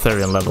until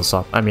Therion levels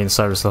up. I mean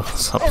Cyrus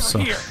levels up, so...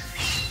 Here.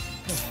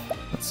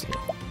 Let's see.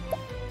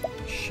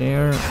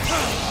 Share...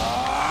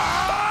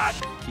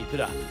 Keep it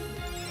up.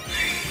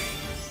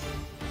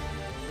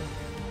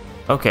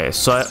 Okay,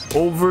 so I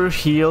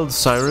overhealed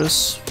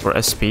Cyrus for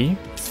SP.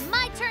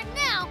 My turn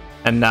now.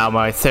 And now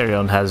my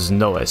Therion has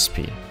no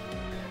SP.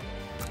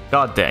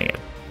 God dang it.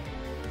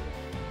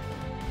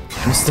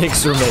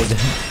 Mistakes were made.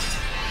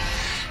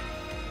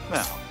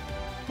 Now,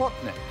 what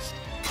next?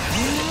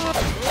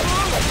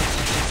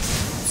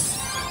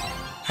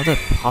 How did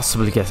I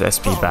possibly get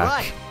SP back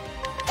Right.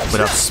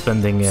 without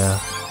spending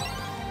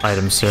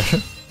items here?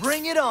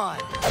 Bring it on.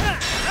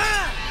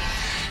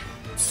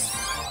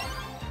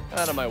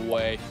 Out of my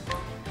way.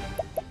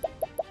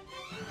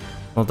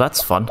 Well,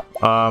 that's fun.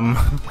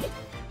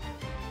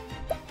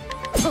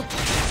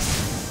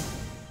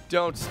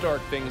 Don't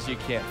start things you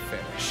can't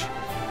finish.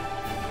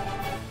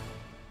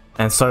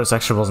 And Cyrus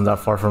actually wasn't that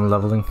far from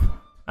leveling.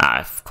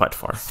 Ah, quite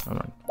far. Never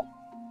mind.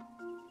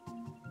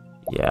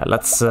 Yeah,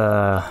 let's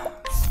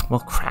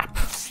well, crap.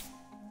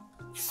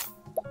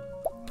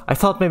 I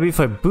thought maybe if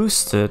I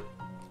boost it,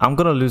 I'm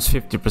gonna lose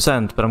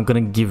 50%, but I'm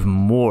gonna give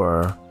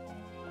more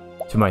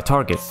to my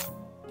target.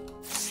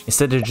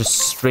 Instead they just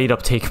straight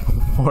up take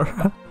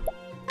more.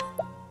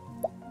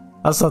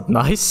 That's not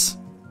nice.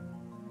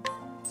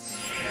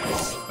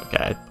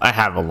 Okay, I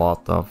have a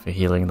lot of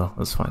healing though,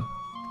 that's fine.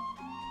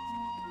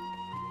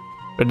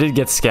 But I did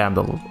get scammed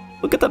a little.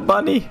 Look at that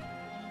bunny!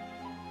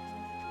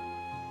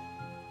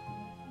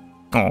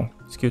 Oh,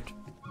 it's cute.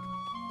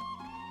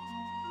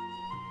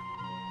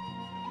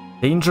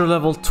 Danger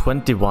level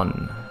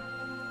 21.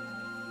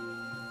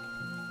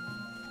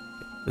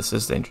 This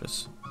is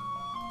dangerous.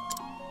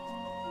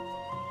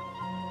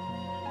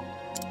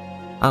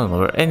 I don't know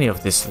where any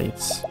of this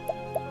leads.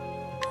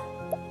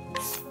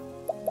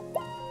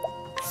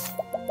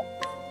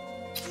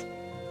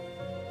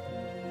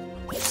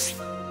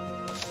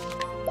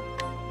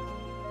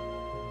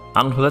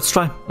 I don't know, let's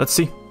try. Let's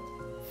see.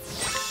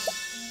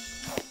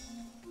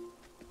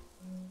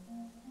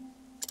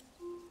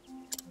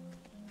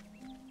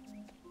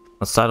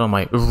 What's that on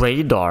my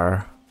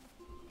radar?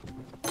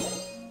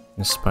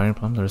 Inspiring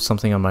plum? There's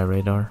something on my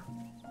radar.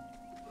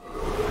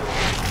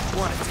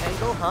 Want a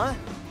tango, huh?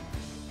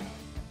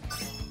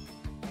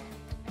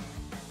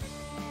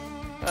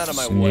 Out of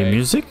my Some new way.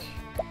 music?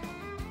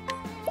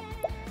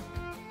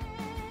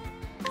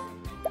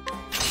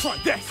 Try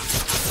this.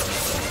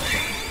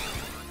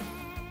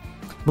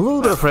 I'm a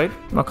little bit afraid,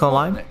 not gonna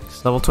lie.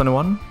 Level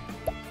 21.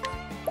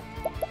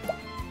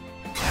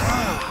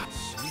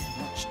 So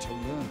much to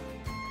learn.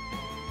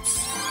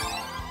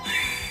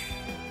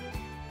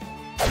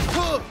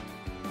 What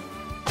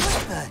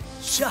the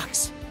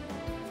shucks?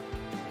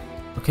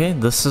 Okay,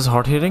 this is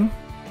hard hitting.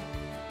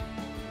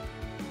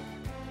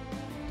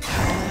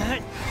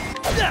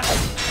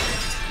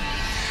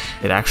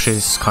 It actually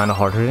is kind of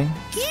hard hitting.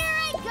 Here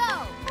I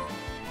go.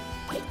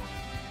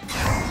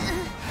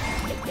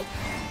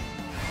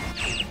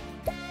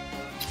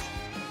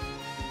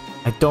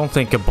 I don't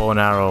think a bow and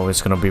arrow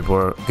is gonna be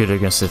more good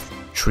against a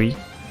tree. So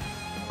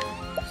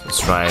let's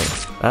try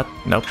that.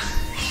 Nope.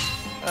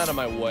 Out of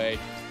my way.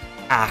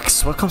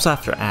 Axe. What comes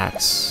after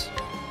axe?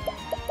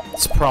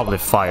 It's probably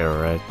fire,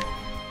 right?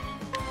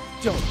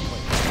 Don't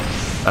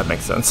play. That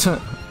makes sense.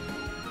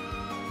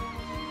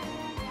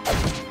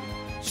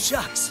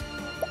 Shucks.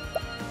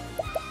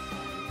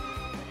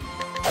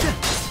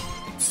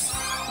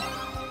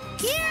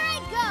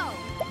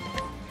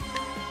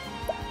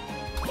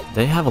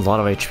 They have a lot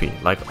of HP,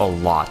 like a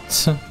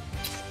lot. An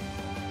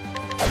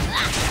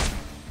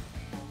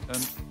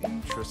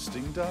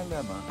interesting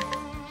dilemma.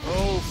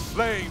 Oh,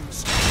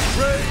 flames!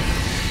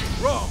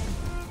 Rage! Roll!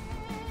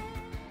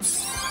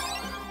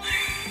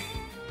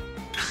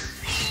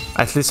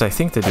 At least I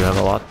think they do have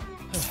a lot.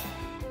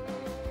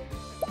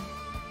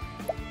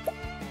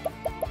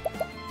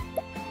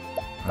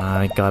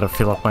 I gotta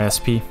fill up my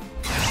SP.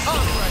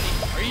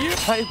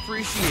 I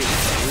appreciate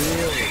it,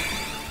 really.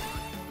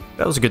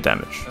 That was good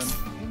damage. An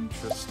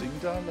interesting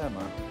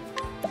dilemma.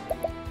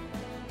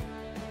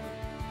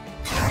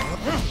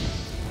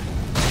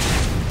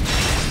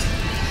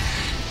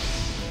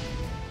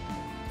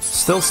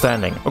 Still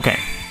standing. Okay.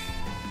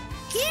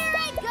 Here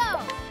I go.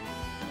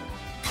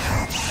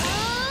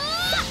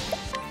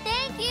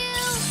 Thank you.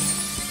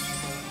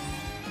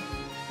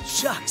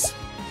 Shucks.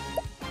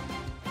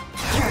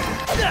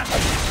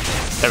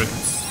 There we go.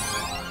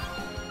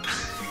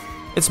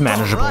 It's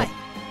manageable. All right.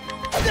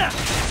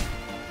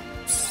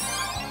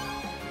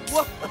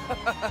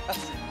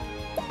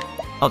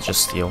 I'll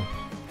just steal.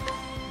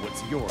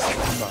 What's yours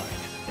is mine.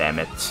 Damn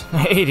it.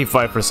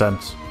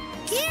 85%.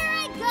 Here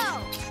I go.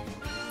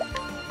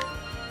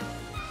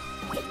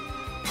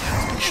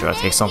 Make sure I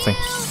take something.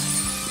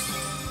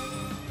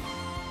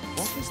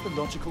 What is the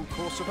logical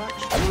course of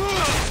action?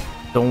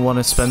 Don't want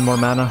to spend more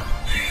mana.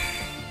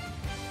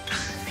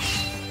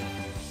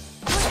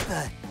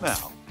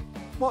 Now,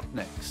 what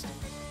next?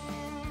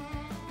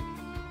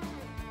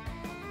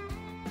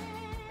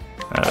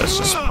 Let's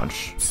just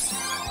punch.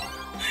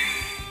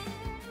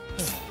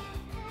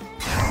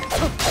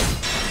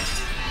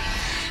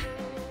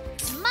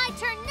 My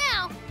turn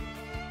now.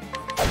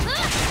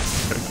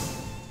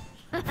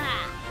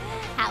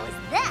 How is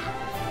that?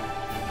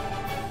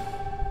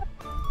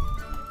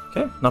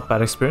 Okay, not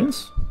bad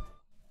experience.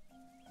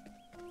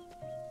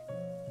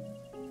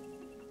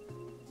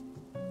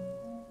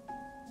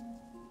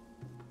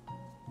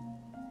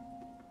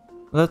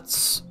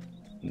 Let's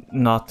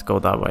not go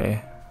that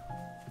way.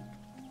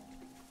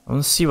 I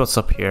want to see what's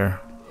up here.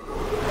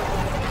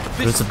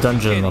 There's a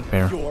dungeon up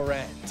here. Your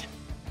end.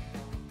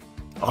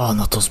 Oh,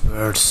 not those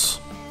birds.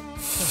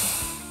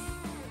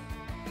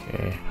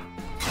 Okay.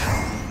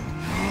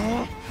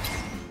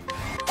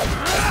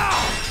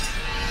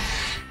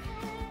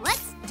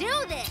 Let's do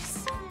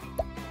this.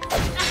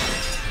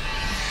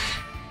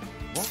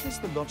 What is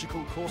the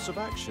logical course of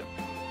action?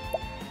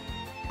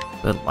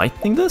 The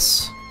lightning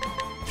this?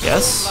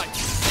 Yes? Light.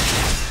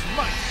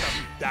 Smite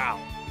them down.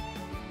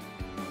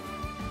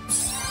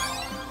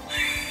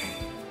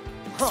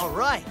 All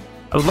right.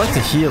 I would like to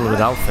heal with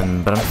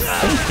Alphen, but I'm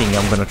thinking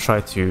I'm gonna try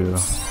to...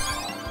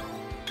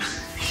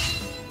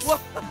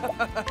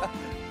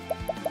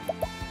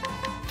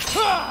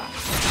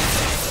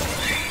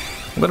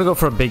 I'm gonna go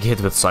for a big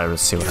hit with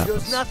Cyrus, see what Here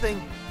goes happens.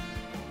 nothing.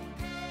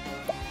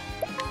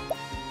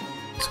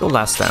 Let's go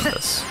last stand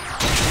this.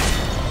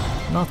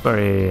 Not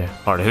very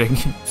hard hitting.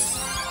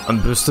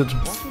 Unboosted.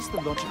 What is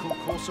the logical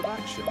course of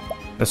action?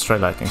 Let's try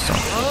Lightning Storm.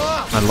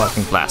 And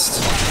Lightning Blast.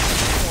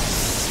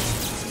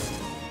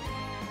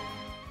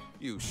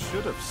 You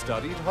should have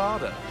studied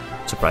harder.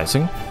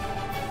 Surprising.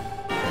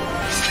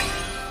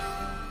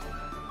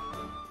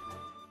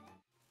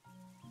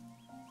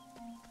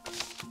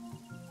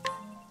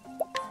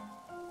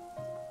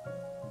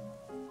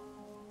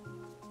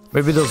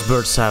 Maybe those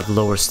birds have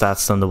lower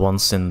stats than the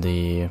ones in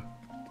the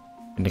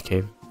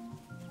cave.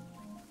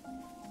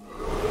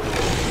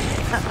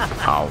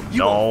 Oh You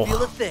no! won't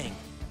feel a thing.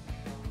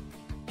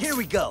 Here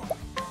we go.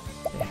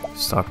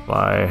 Start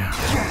by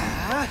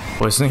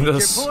poisoning Your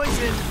this.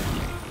 poison.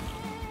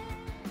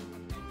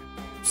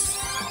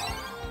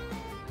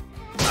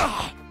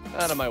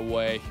 Out of my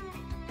way.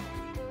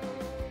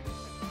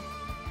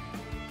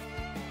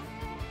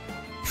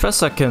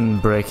 Tressa can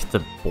break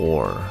the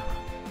boar.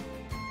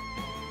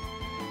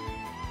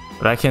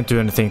 But I can't do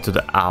anything to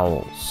the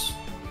owls.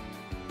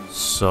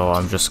 So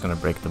I'm just gonna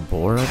break the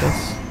boar, I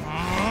guess.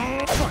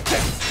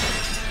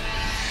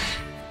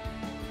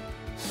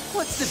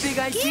 What's the big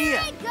Here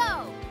idea? I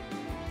go.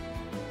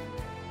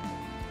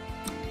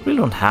 Really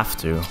don't have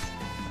to.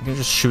 I can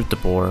just shoot the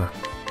boar.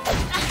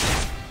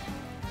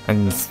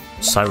 And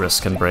Cyrus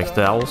can break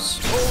the owls.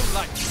 Oh,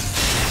 light.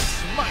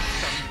 Smite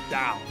them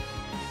down.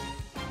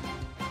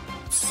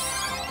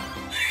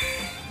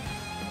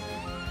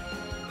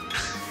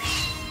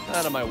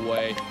 Out of my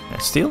way. Can I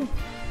steal? No.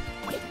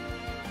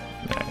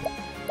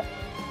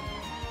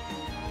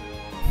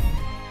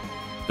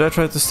 Do I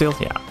try to steal?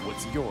 Yeah.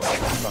 What's yours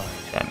is mine.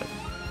 Damn it.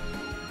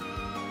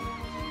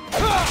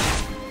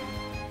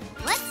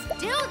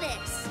 Let's do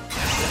this.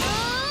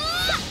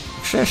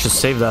 Actually, I should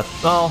save that.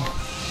 Oh,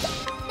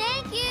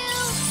 Thank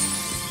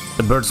you.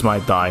 the birds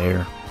might die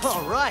here.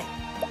 All right.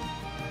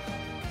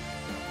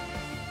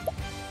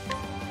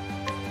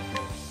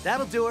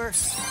 That'll do her.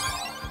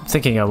 I'm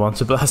thinking I want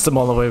to blast them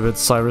all away with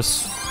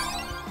Cyrus.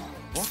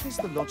 What is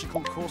the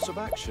logical course of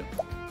action?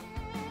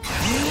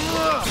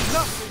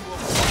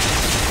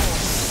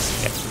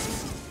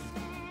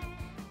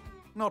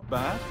 Not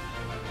bad.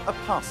 A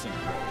passing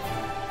grade.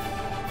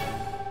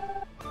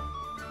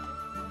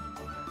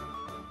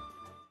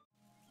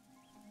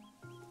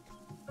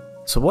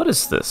 So what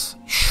is this?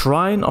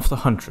 Shrine of the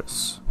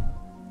Huntress.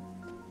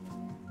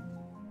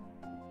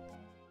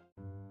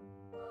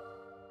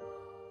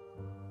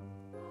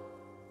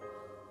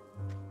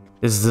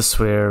 Is this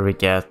where we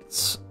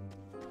get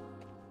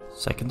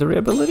secondary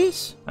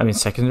abilities? I mean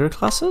secondary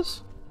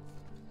classes?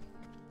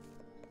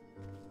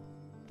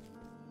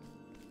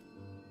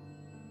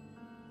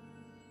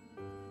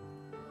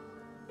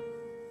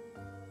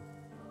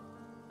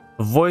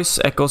 A voice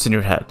echoes in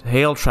your head.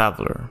 Hail,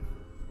 traveler.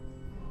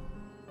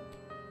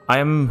 I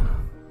am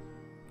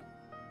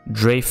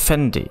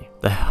Drafendi,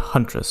 the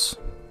huntress.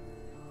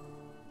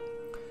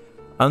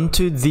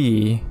 Unto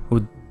thee,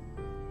 who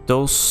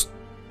dost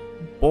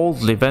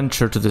boldly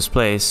venture to this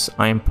place,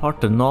 I impart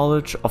the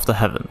knowledge of the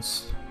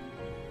heavens.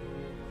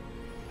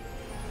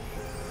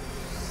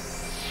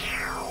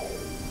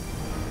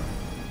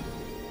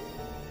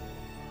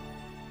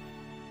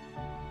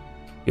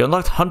 You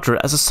unlocked Hunter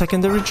as a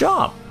secondary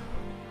job.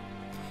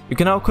 You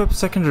can now equip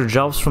secondary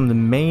jobs from the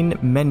main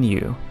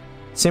menu.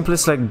 Simply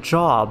select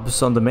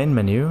jobs on the main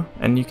menu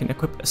and you can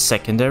equip a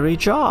secondary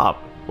job.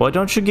 Why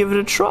don't you give it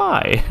a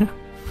try?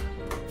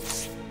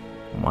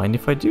 Mind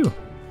if I do?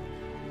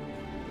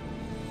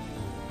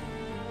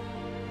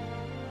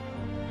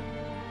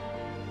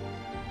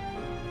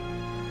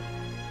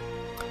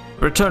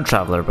 Return,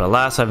 traveler, but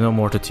alas, I have no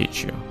more to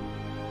teach you.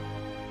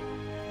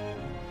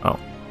 Oh.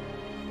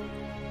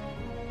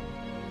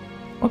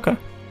 Okay.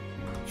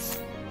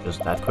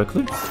 Just that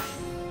quickly?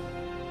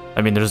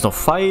 I mean, there's no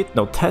fight,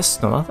 no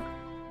test, no nothing.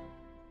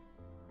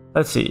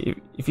 Let's see,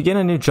 if you get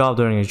a new job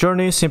during your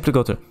journey, simply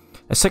go to...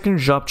 A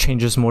secondary job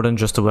changes more than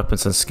just the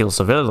weapons and skills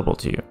available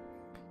to you.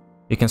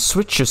 You can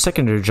switch your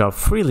secondary job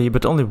freely,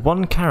 but only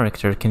one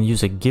character can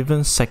use a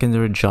given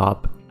secondary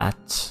job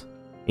at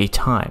a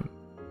time.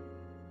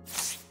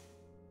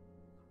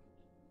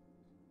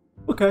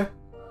 Okay.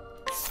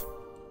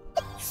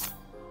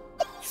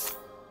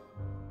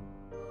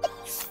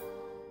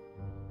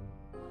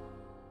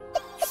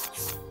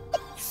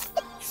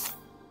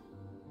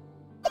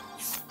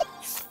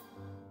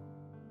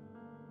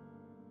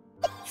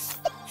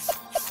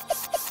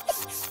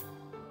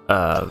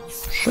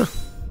 Sure.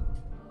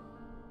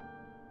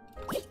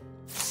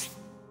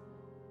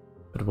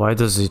 But why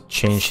does it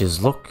change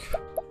his look?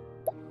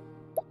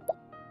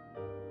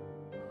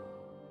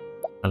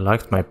 I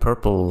liked my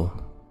purple.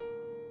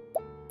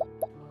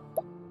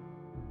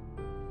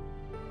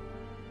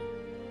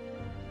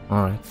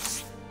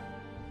 Alright.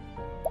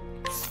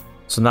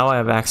 So now I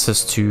have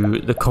access to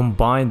the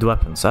combined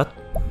weapon set.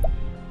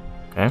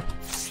 Okay.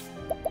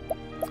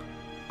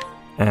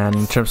 And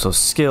in terms of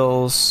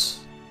skills...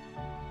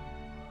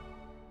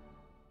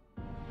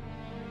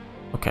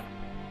 Okay.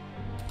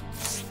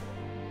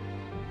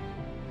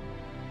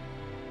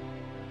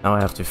 Now I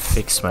have to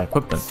fix my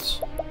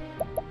equipment.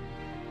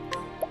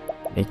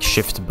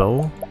 Makeshift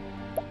bow.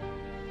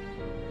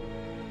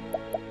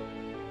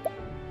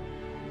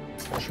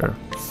 Sure.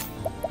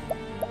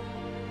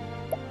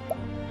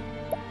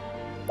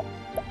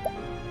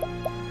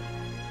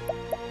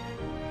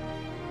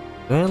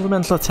 Do I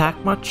elemental attack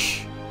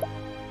much?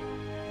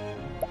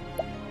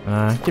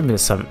 Give me the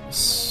 7.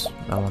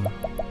 That one.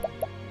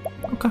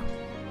 Okay,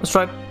 let's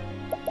try it.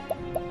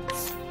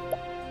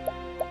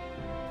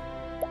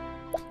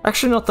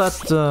 Actually, not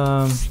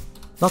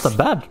that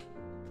bad.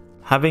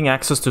 Having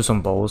access to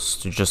some bows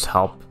to just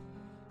help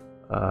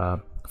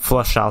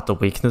flush out the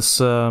weakness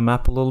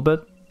map a little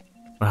bit,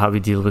 or how we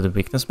deal with the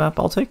weakness map,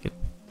 I'll take it.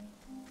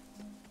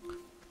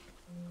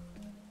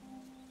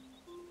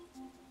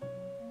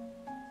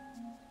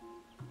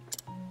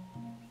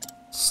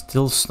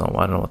 Still snow,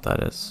 I don't know what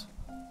that is.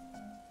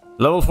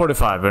 Level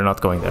 45, we're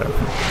not going there.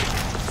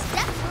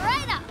 Step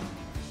right up.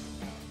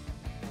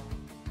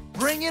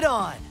 Bring it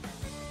on.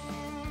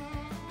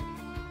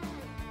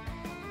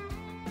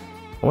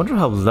 I wonder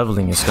how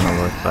leveling is gonna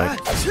work like.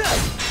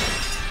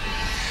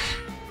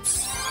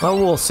 Well,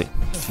 we'll see.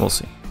 We'll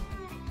see.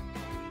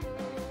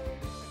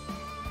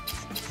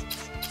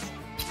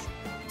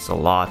 It's a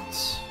lot.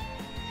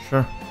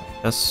 Sure.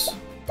 Yes.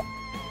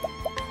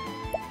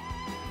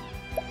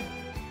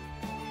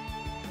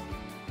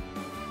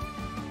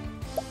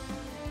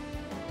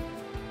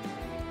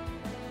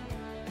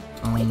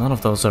 None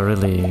of those are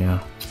really...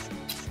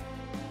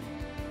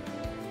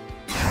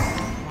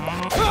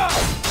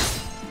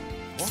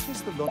 What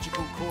is the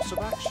logical course of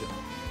action?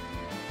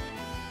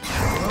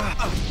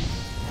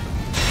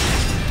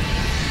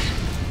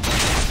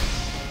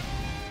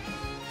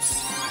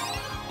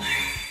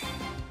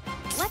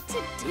 What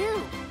to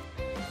do?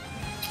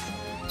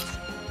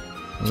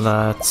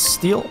 Let's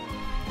steal.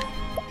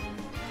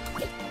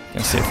 You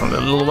can see it from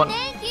the little one.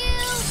 Thank you.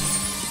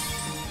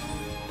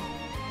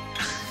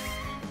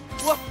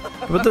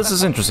 But this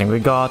is interesting. We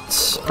got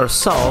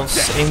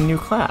ourselves a new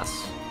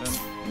class.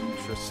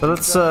 So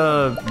let's,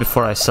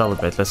 before I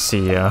celebrate, let's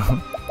see,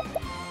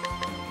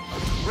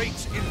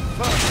 Great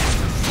inferno.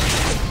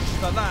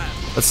 The land.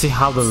 let's see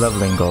how the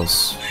leveling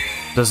goes.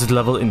 Does it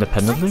level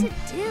independently?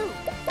 What to do?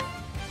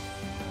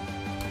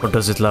 Or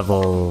does it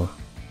level,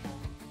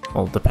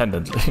 well,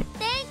 dependently?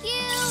 Thank you.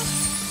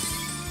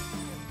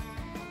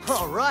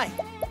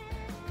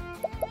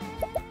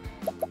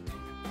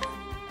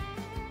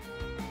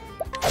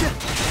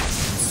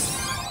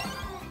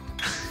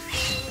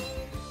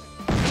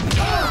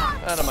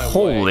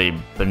 Holy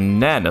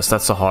bananas,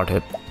 that's a hard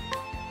hit.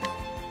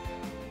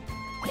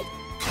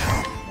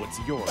 What's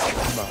yours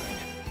is mine.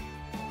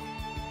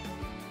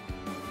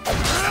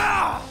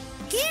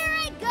 Here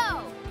I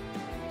go.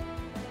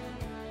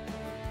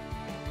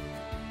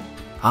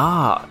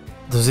 Ah,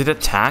 does it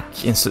attack?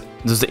 Does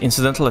the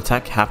incidental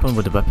attack happen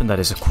with the weapon that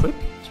is equipped?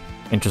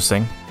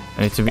 Interesting.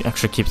 I need to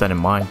actually keep that in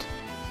mind.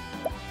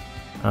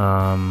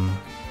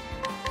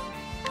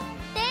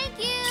 Thank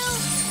you.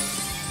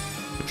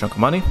 Good chunk of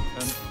money.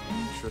 An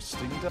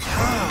interesting.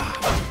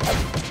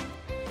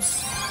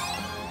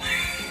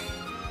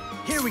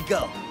 Here we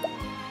go.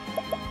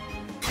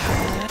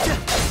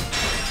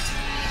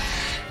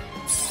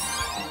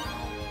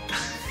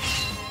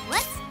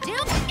 Let's do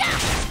it.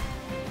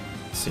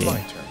 Let's see. My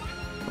turn.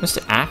 Where's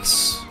the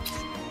axe?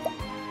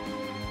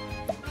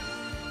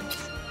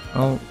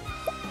 Oh.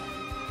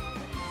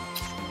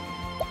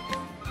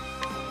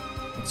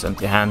 It's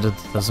empty-handed,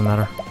 doesn't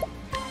matter.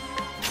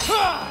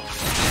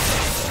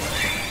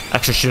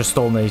 Actually, should have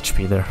stolen the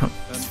HP there. An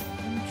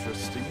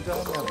interesting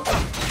dilemma.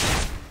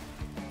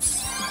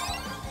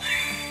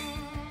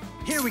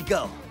 Here we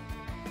go.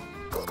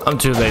 I'm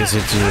too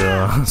lazy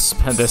to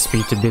spend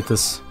SP to beat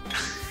this.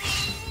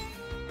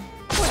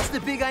 What's the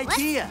big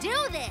idea? Let's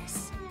do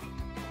this.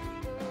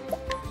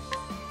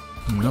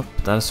 Nope,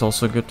 that is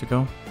also good to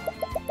go.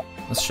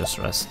 Let's just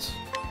rest.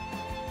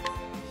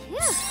 Phew.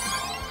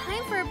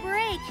 Time for a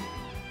break.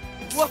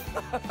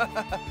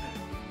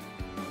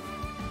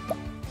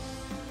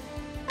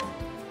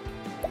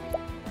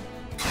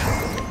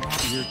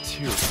 You're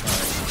too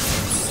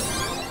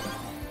kind.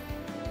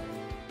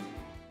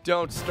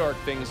 Don't start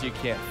things you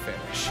can't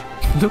finish.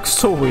 Looks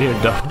so weird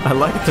though. I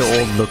like the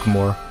old look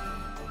more.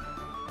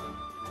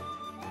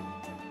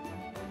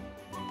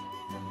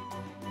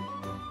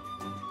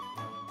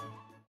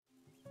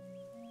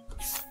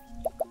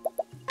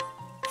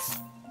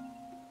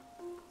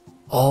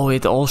 Oh,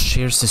 it all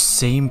shares the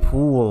same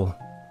pool.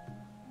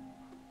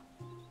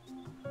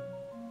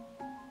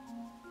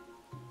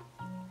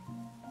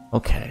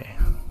 Okay.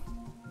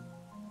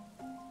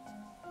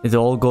 It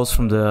all goes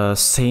from the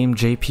same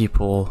JP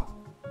pool.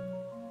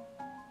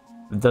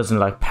 It doesn't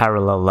like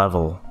parallel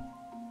level.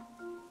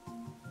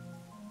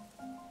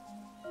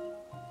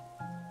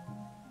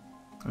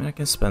 I mean, I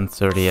can spend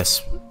 30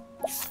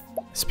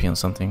 SP on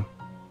something.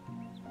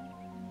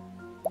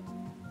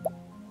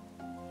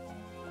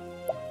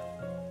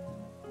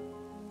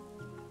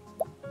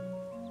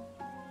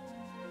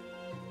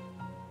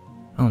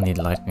 I don't need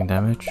lightning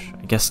damage.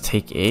 I guess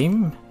take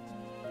aim?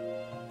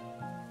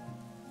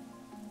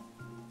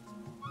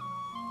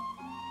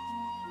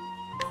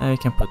 I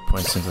can put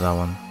points into that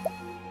one.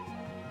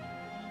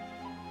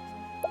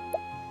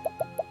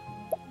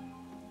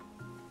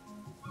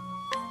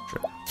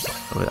 Sure.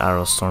 Go with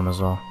Arrow Storm as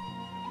well.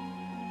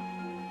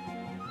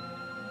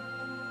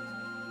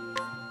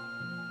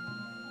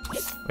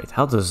 Wait,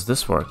 how does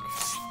this work?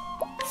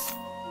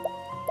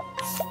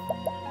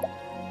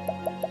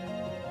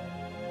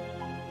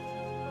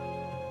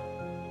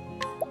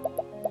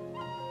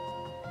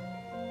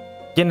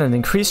 Gain an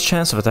increased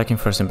chance of attacking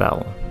first in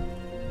battle.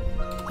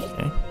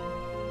 Okay.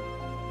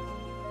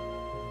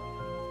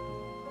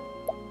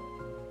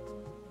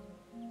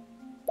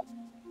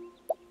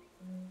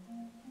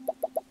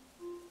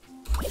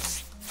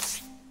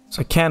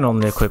 So I can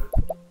only equip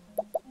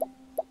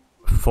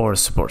 4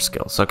 support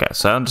skills. Okay,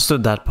 so I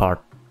understood that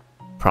part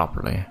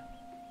properly.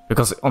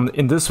 Because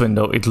in this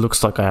window it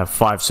looks like I have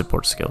 5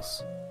 support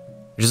skills.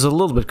 Which is a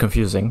little bit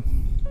confusing.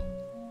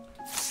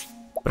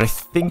 But I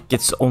think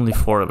it's only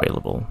 4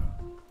 available.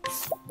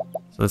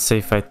 So let's say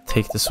if I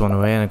take this one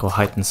away and I go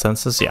heightened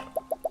senses, yeah.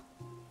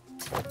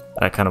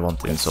 I kind of want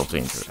the insult to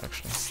injury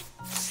actually.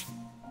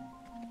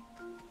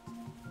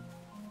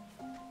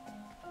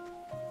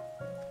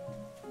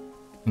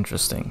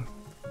 Interesting.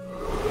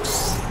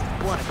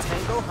 Want a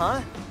tango,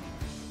 huh?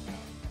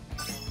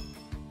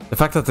 The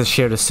fact that they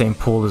share the same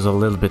pool is a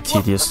little bit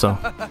tedious though.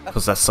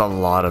 Because that's a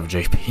lot of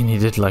JP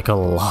needed, like a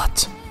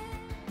lot.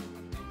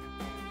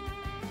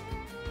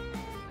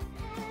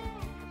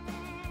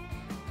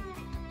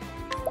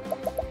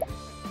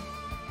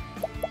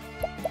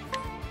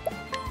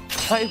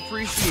 I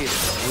appreciate it,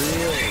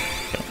 really.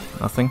 Okay,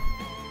 nothing.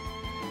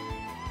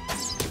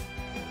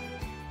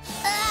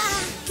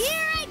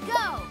 Here I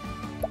go.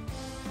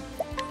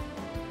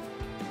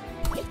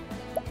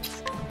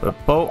 But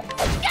bow.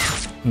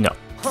 No.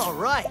 All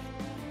right.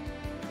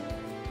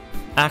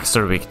 Axe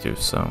are weak too,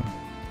 so.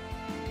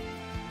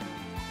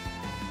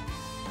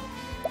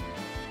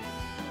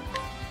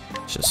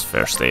 It's just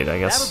fair state, I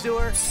guess. That'll do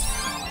her.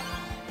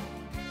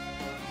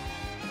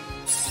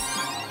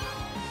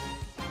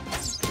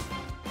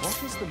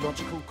 What is the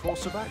logical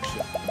course of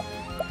action?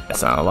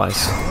 Let's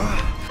analyze.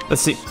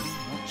 Let's see.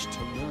 Much to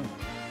learn.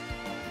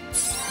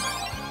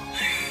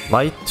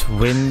 Light,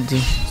 wind.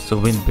 So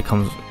wind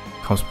comes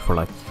before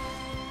light.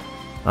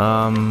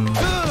 No.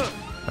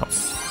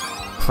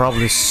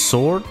 Probably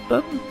sword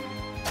then?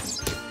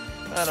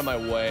 Out of my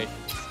way.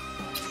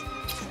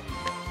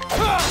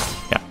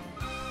 Yeah.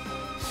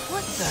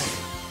 What the?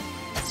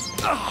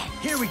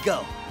 Here we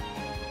go.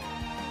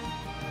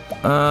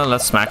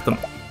 Let's smack them.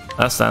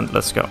 Last stand,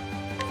 let's go.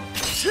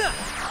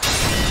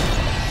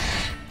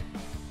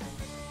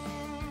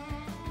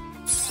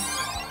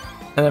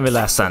 And then we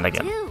last stand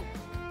again.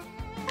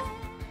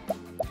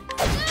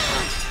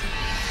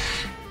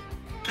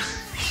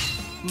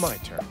 My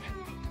turn.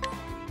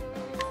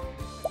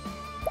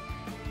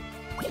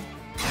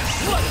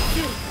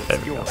 There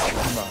we go.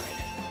 Mine.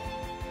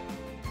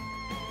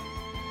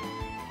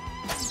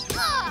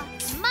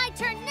 My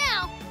turn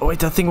now. Oh wait,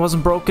 that thing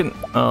wasn't broken.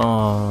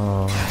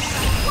 Oh,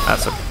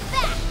 that's a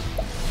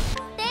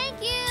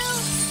Thank you.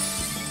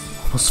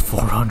 almost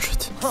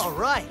 400 All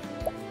right.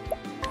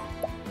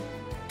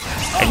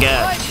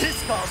 again. All right,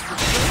 this calls for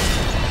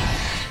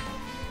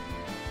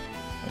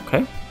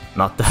Okay,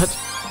 not dead.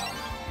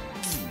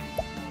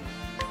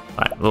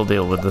 Alright, we'll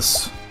deal with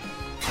this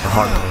the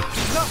hard way.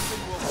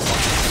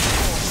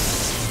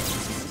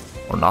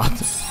 Or not.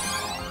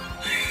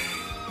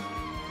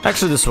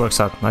 Actually, this works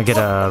out. I get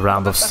a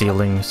round of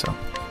stealing, so.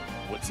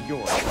 What's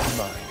yours?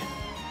 Mine.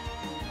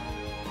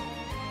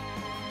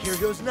 Here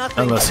goes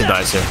nothing. Unless he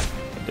dies here.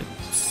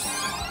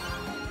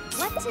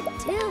 What to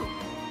do?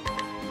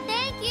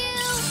 Thank you.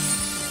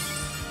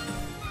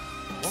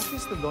 What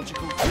is the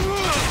logical?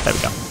 There we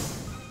go.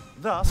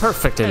 Thus,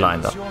 Perfectly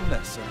lined ends up. your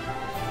lesson.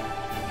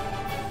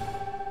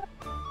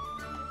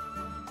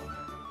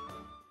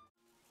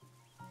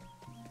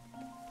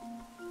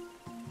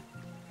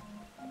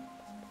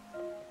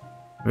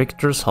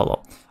 Victor's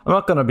Hollow. I'm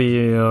not gonna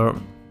be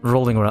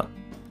rolling around.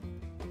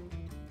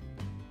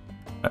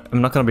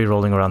 I'm not gonna be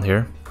rolling around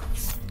here.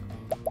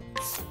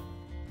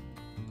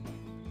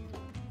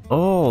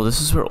 Oh, this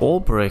is where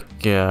Ulbrich.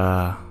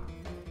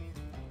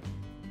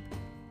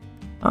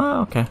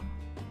 Ah, okay.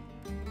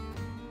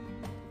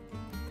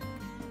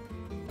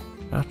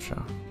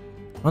 Gotcha.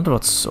 Wonder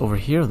what's over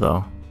here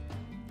though.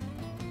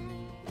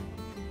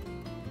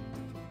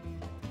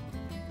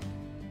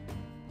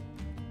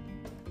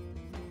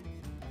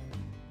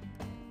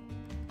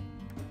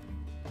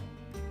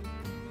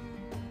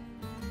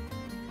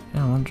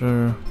 Yeah, I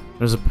wonder.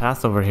 There's a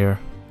path over here.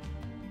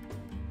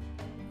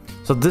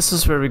 So this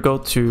is where we go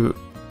to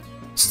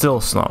Still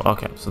Snow.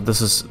 Okay, so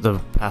this is the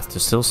path to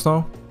Still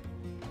Snow.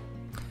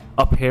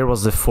 Up here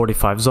was the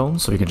 45 zone,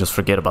 so you can just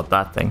forget about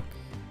that thing.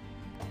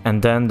 And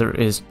then there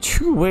is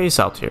 2 ways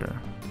out here.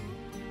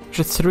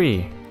 Actually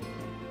 3.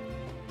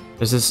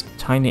 There's this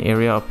tiny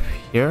area up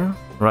here,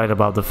 right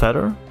above the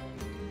feather.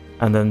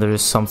 And then there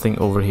is something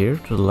over here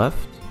to the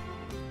left.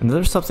 And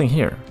there's something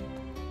here.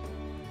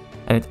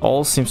 And it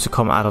all seems to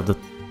come out of the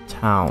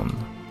town.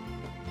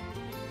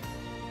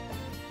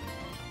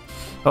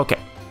 Okay.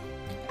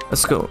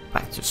 Let's go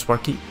back to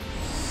Sparky.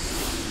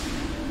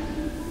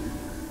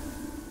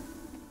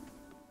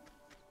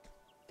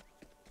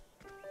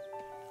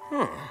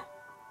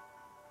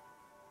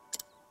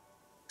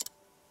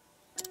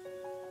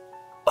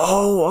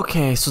 Oh,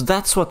 okay, so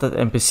that's what that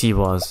NPC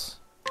was.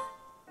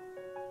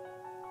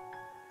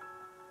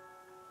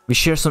 We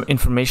share some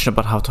information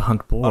about how to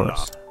hunt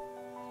boars.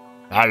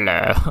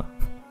 Hello.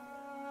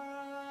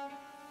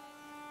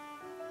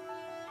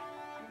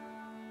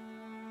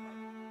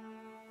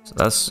 So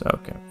that's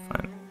okay,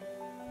 fine.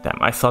 Damn,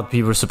 I thought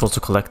we were supposed to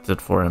collect it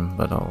for him,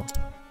 but I'll.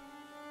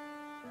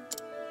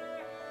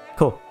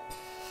 Cool.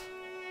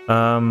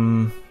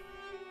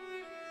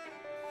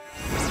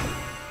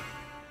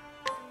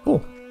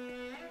 Cool.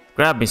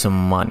 Grab me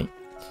some money.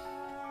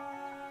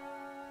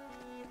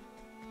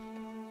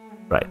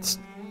 Right.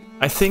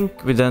 I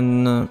think we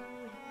then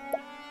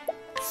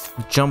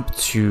jump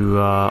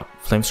to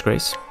Flame's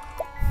Grace.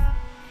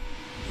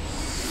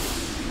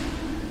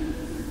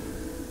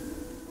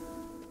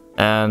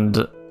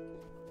 And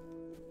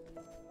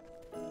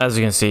as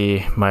you can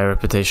see, my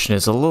reputation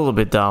is a little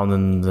bit down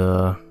in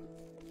the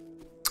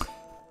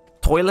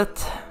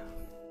toilet.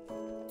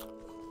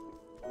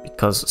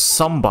 Because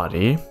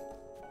somebody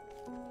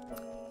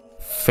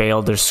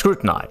failed their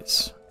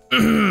scrutinize.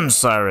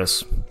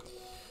 Cyrus.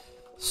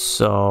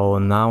 So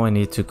now I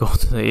need to go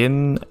to the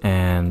inn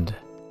and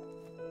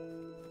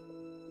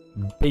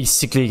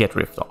basically get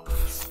ripped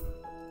off.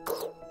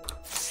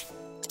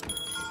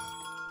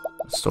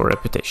 Restore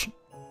reputation.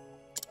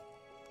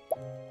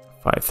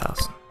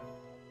 5,000.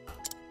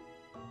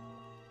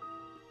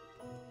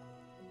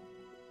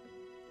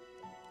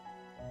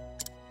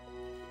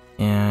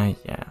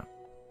 Yeah.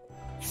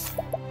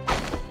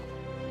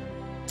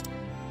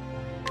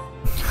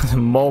 The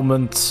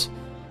moment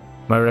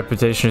my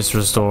reputation is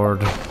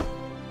restored,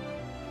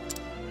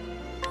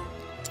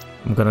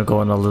 I'm gonna go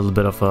on a little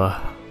bit of a...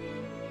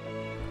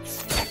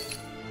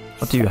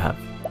 What do you have?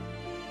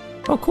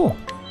 Oh, cool.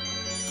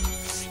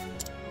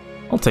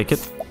 I'll take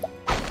it.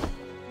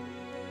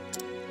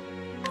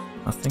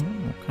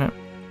 Nothing? Okay.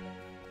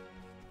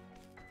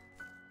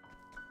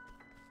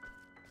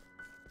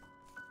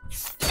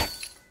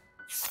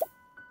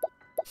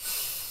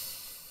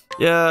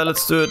 Yeah,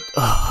 let's do it.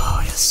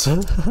 Oh, yes.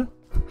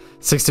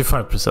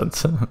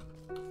 65%.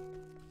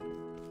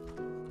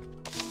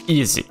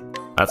 Easy.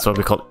 That's what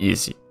we call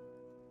easy.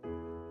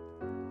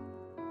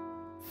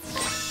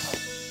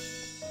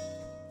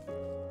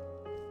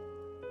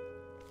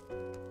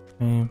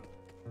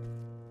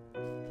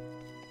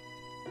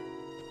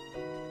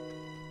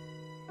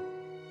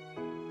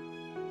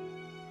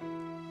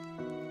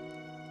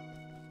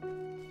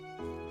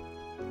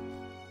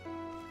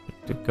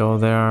 to go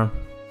there.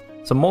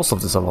 So most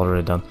of this I've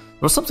already done.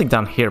 There was something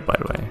down here, by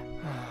the way.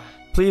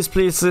 Please,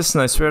 please listen.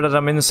 I swear that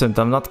I'm innocent.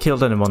 I've not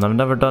killed anyone. I've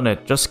never done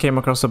it. Just came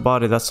across a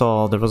body, that's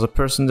all. There was a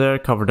person there,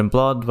 covered in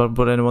blood. What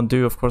would anyone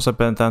do? Of course I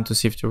bent down to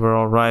see if you were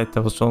alright.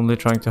 I was only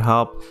trying to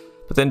help.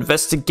 But the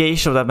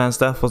investigation of that man's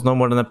death was no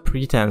more than a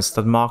pretense.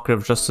 That mockery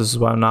of justice is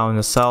why I'm now in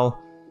a cell.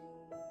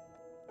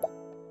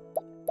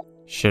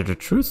 Share the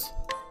truth?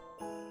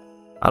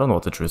 I don't know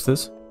what the truth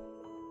is.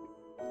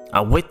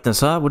 A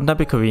witness, huh? Wouldn't that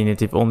be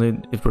convenient if only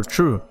it were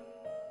true?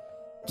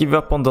 Give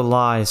up on the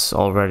lies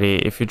already.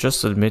 If you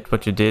just admit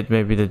what you did,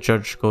 maybe the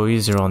judge go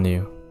easier on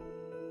you.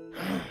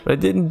 But I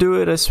didn't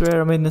do it, I swear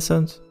I'm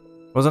innocent.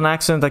 It was an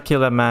accident that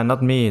killed that man,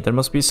 not me. There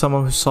must be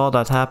someone who saw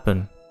that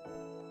happen.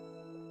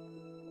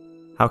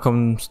 How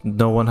come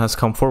no one has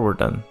come forward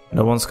then?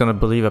 No one's gonna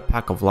believe a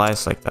pack of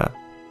lies like that.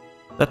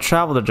 That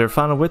traveler there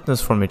found a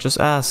witness for me. Just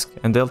ask,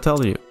 and they'll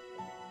tell you.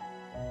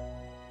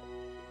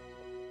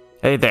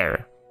 Hey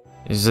there.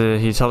 Is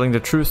he telling the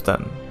truth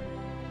then?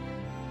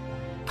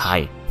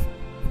 Hi.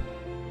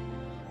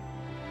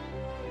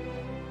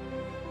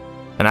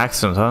 An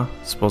accident, huh?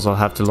 Suppose I'll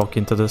have to look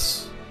into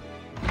this.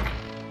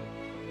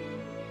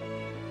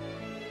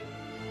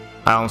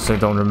 I honestly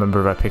don't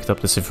remember if I picked up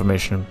this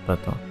information, but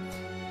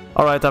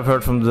alright, I've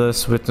heard from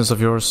this witness of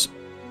yours.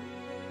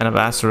 And I've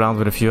asked around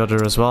with a few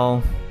other as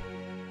well.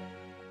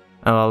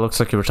 And well, it looks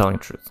like you were telling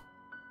the truth.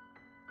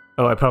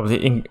 Oh, I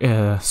probably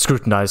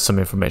scrutinized some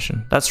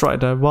information. That's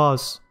right, I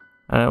was.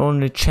 And I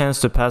only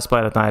chanced to pass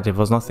by that night. It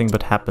was nothing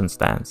but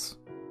happenstance.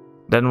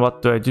 Then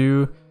what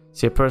do?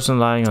 See a person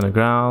lying on the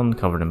ground,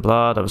 covered in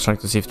blood. I was trying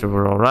to see if they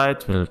were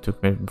alright. Well, it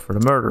took me for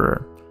the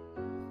murderer.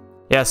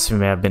 Yes, we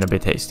may have been a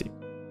bit hasty.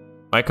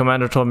 My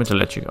commander told me to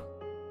let you go.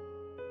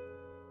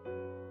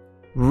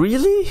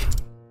 Really?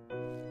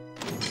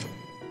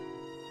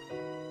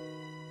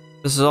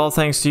 This is all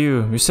thanks to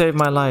you. You saved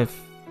my life.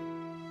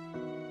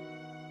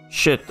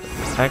 Shit,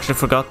 I actually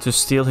forgot to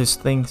steal his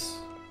things.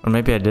 Or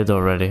maybe I did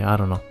already, I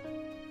don't know.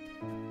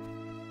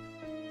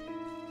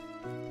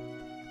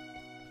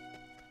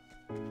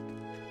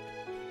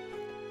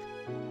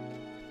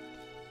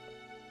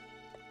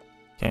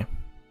 Okay,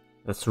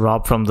 let's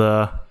rob from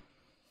the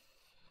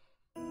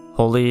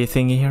holy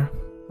thingy here.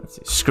 Let's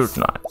see,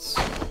 scrutinize.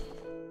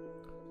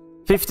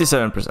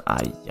 57%.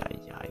 Ay, ay,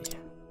 ay.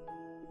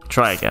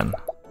 Try again.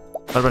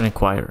 What about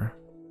inquire?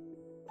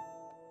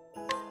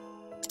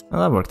 Oh,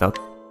 that worked out.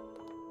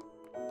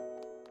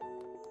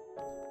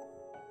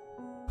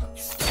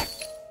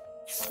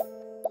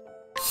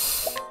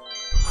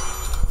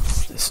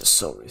 This is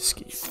so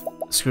risky.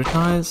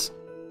 Scrutinize.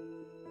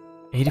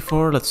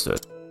 84, let's do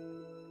it.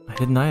 A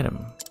hidden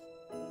item.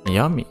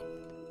 Yummy.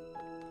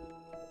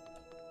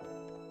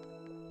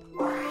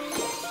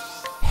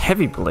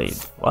 Heavy blade.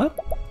 What?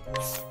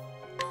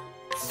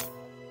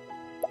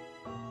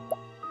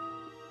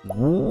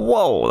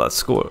 Whoa,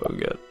 that's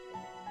good.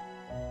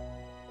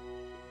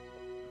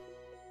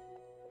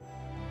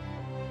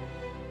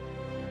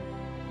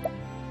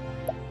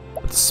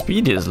 The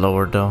speed is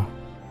lower though.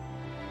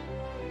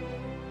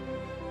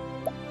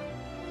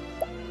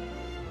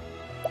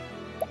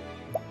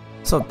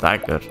 It's not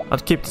that good. I'll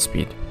keep the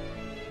speed.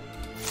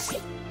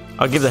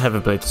 I'll give the heavy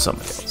blade to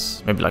somebody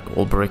else. Maybe like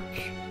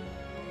Ulbrich.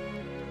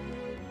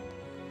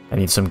 I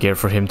need some gear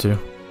for him too.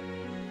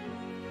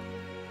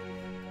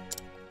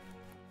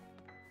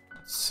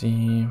 Let's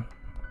see.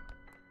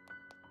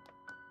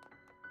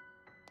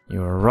 You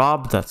were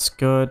robbed, that's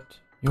good.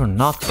 You were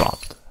not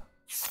robbed.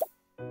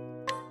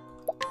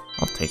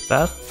 I'll take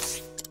that.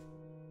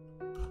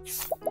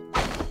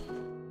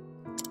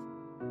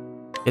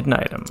 Hidden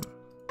item.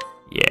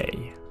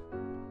 Yay.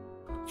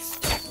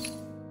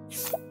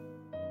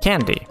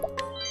 Candy.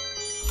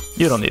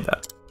 You don't need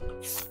that.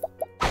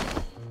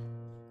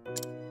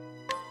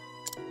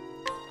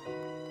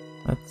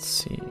 Let's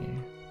see.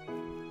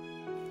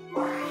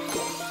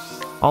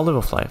 Olive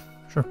of life.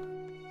 Sure.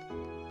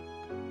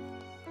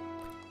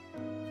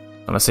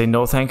 Gonna say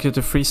no thank you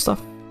to free stuff.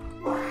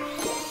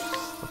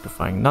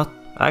 Fortifying nut.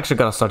 I actually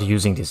gotta start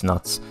using these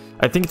nuts.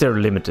 I think they're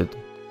limited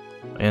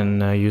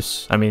in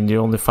use. I mean, you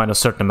only find a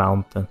certain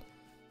amount. And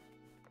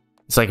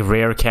it's like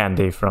rare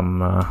candy from...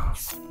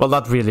 well,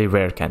 not really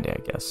rare candy, I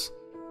guess.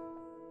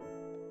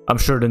 I'm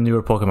sure the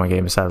newer Pokemon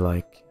games have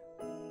like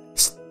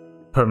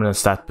permanent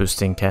stat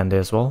boosting candy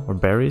as well. Or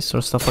berries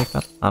or stuff like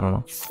that. I don't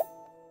know.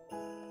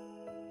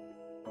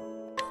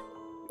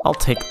 I'll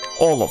take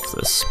all of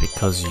this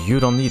because you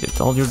don't need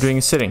it. All you're doing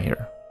is sitting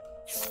here.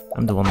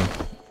 I'm the one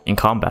in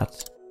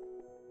combat.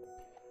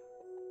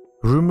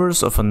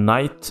 Rumors of a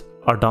knight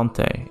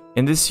Ardante.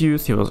 In this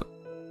youth he was...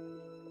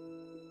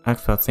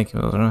 Actually, I think he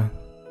was right.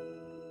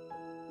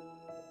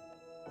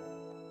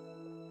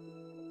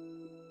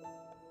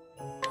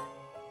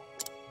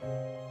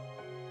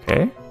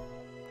 Okay.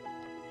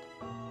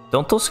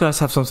 Don't those guys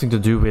have something to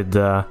do with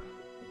Hanet?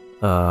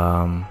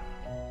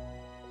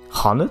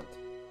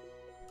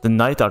 The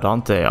Knight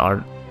Ardante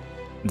are...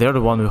 They're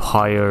the one who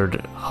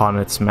hired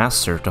Hanet's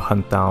master to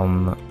hunt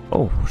down...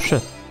 Oh,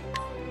 shit.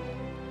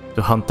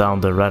 To hunt down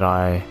the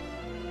red-eye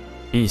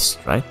beast,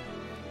 right?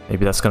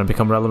 Maybe that's gonna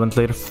become relevant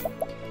later.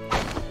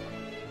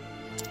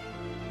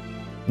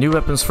 New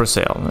weapons for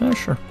sale.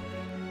 Sure.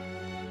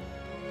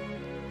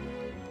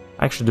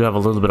 I actually do have a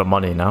little bit of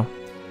money now.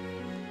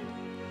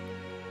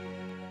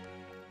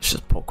 Let's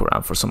just poke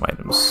around for some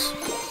items.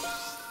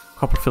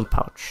 Copperfield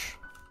pouch.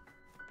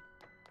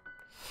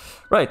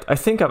 Right, I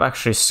think I've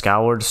actually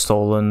scoured,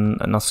 stolen,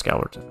 not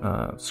scoured,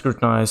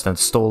 scrutinized and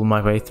stole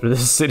my way through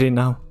this city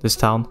now, this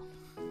town.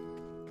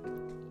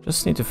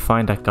 Just need to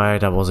find that guy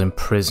that was in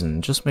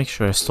prison. Just make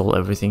sure I stole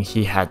everything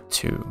he had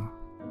to.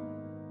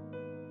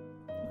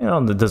 You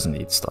know, that doesn't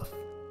need stuff.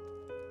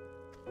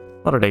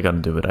 What are they gonna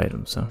do with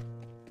items, huh?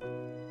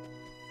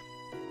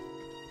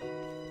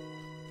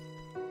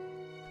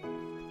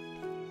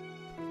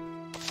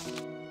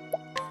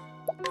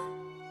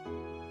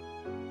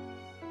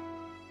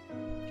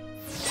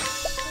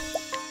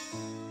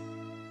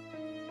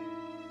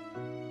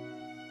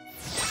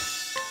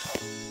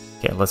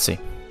 Okay, let's see.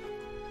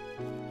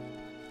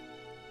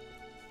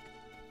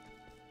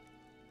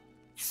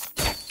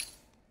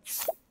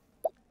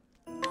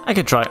 I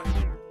could try.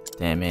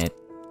 Damn it.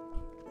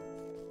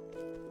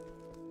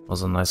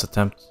 Was a nice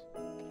attempt.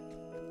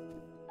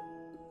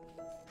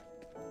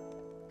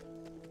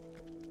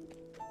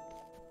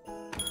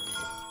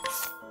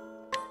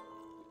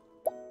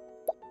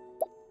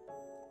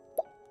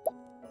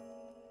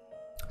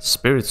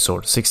 Spirit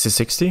Sword,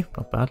 60-60,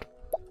 not bad.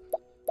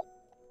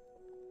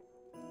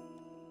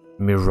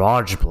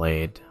 Mirage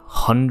Blade,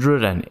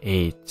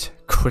 108,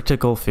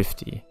 critical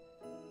 50.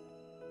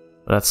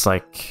 That's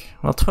like,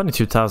 well,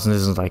 22,000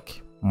 isn't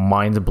like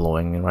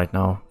mind-blowing right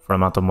now for the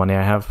amount of money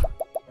I have.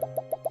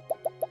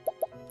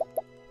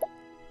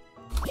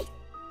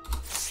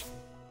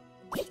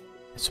 I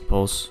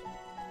suppose.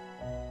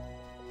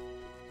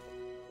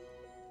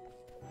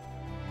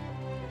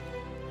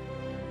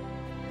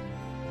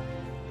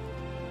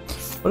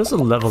 What is the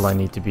level I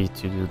need to be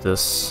to do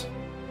this?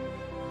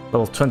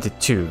 Level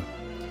 22.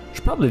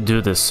 Should probably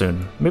do this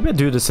soon. Maybe I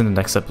do this in the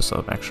next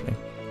episode, actually.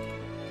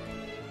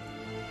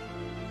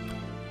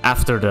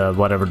 After the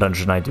whatever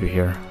dungeon I do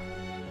here.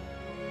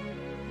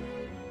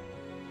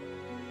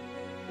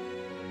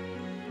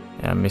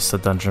 Yeah, I missed the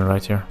dungeon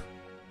right here.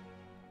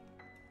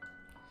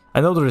 I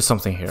know there is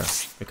something here,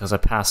 because I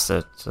passed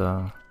it.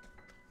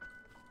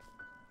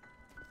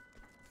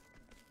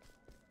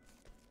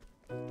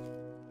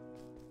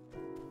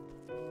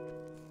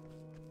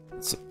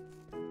 Let's see.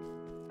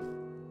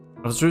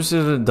 I was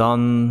recently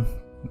done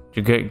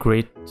to get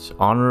great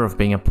honor of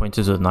being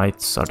appointed to the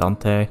Knights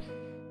Ardante.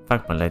 In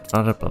fact, my late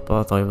father, blah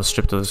blah, thought he was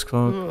stripped of his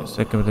cloak.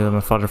 Secondly,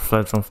 my father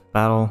fled from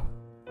battle.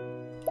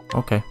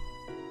 Okay.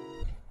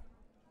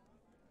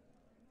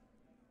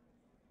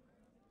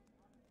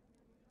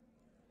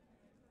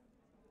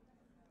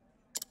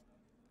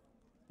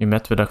 You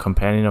met with a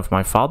companion of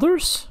my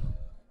father's?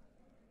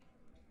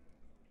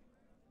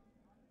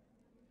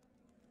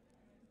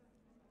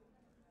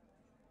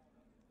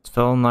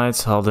 Fellow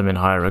knights held him in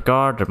high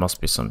regard. There must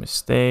be some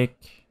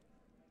mistake.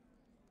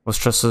 Was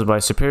trusted by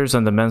superiors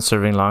and the men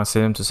serving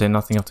alongside him, to say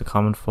nothing of the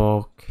common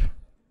folk.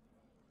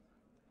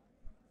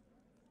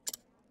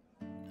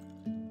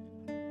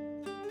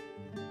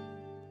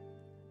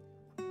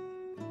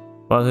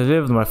 While he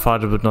lived, my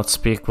father would not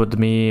speak with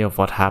me of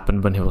what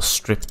happened when he was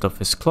stripped of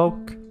his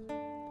cloak.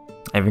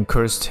 I even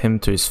cursed him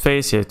to his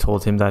face, yet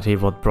told him that he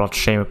had brought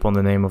shame upon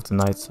the name of the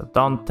Knights of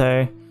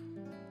Dante.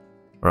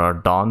 Or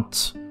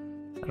Ardant.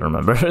 I don't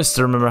remember. I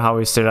still remember how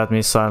he stared at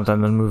me, silent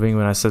and unmoving,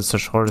 when I said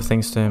such horrid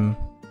things to him.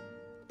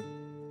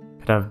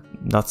 Could I have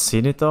not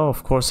seen it though?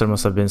 Of course there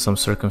must have been some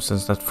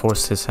circumstance that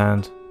forced his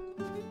hand.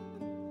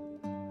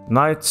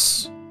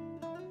 Knights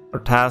are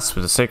tasked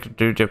with the sacred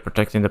duty of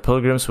protecting the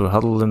pilgrims who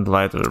huddled in the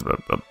light, blah blah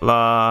blah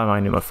blah. I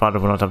knew my father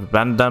would not have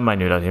abandoned them. I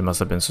knew that he must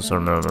have been so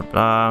sort of blah blah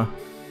blah.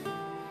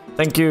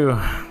 Thank you.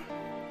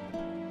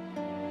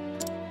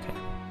 Okay.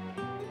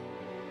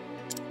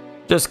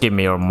 Just give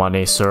me your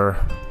money, sir.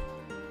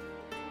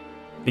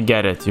 You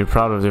get it, you're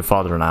proud of your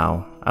father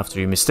now, after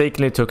you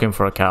mistakenly took him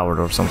for a coward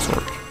of some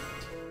sort.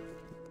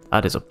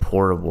 That is a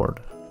poor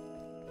reward.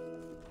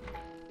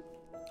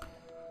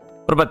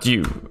 What about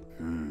you?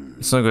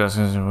 It's not good.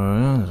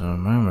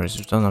 Memories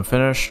are done,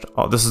 unfinished.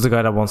 Oh, this is the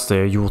guy that wants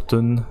the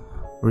Jotun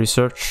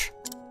research.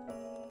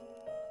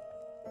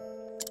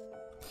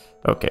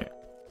 Okay.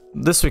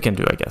 This we can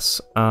do, I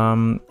guess.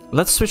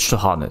 Let's switch to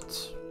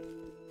Haunit.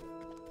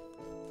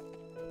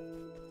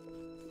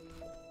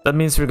 That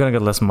means we're gonna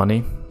get less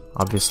money,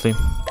 obviously.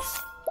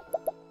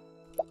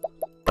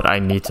 But I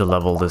need to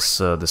level this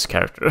this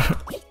character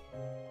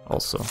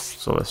also.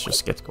 So let's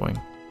just get going.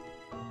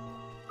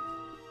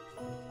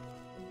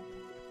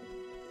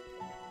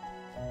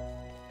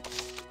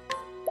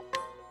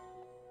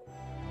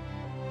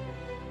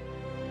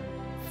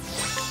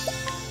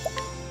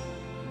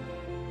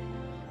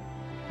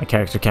 My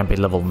character can't be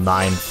level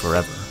 9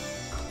 forever.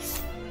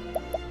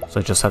 So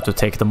I just have to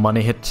take the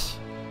money hit.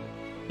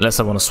 Unless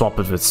I want to swap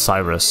it with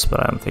Cyrus, but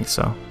I don't think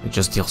so. It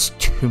just deals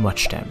too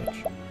much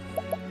damage.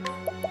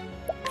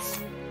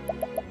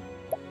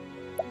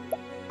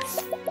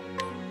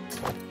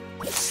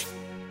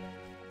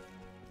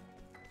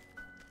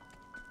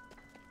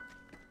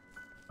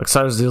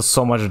 Darksiders deals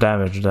so much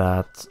damage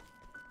that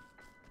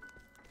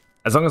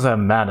as long as I have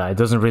mana, it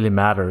doesn't really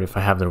matter if I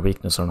have their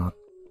weakness or not.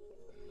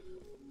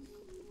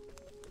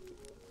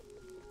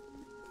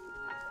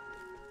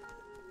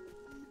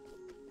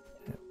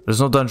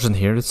 There's no dungeon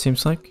here, it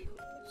seems like.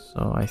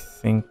 So I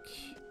think...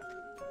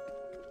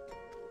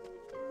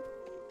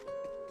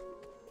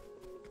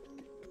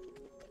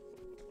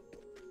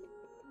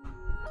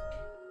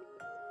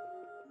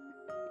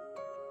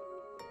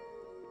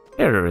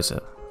 Here there is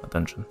a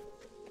dungeon.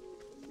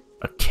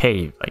 A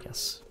cave, I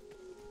guess.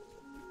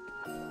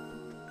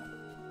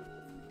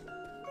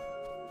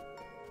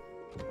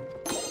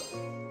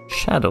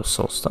 Shadow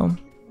Soulstone.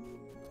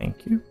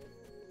 Thank you.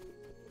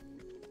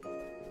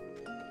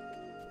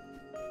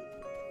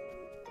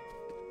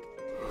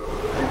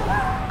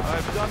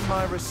 I've done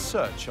my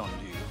research on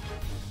you.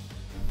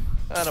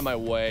 Out of my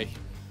way.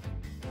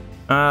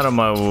 Out of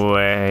my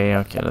way.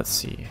 Okay, let's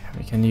see.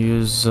 We can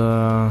use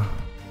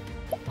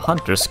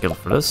hunter skill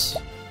for this.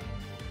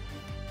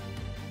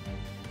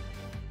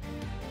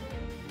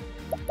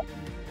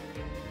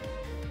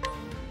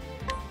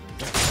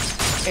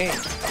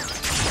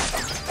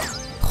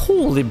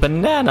 Holy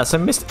bananas! I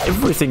missed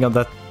everything on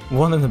that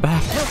one in the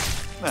back.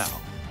 Now,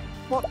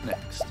 what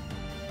next?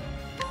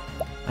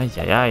 Ay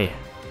ay ay.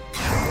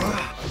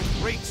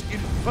 Great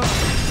inferno!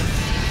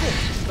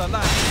 Force the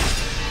land!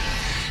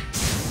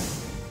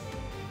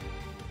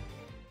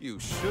 You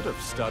should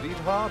have studied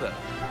harder.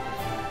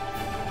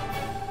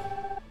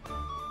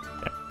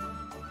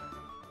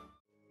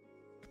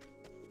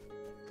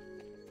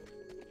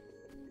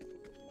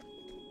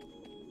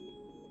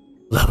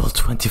 Level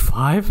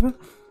 25?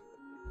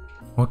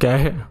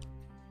 Okay.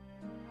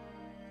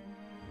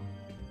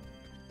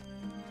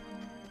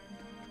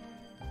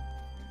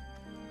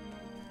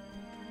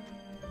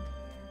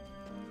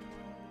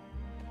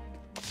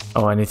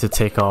 Oh, I need to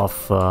take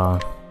off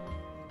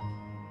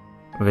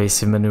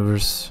evasive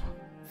maneuvers.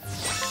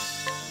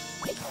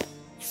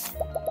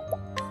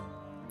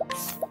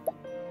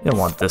 You don't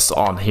want this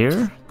on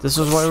here. This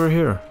is why we're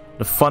here.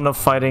 The fun of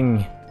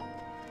fighting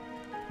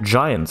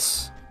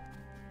giants.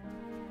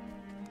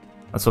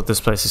 That's what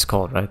this place is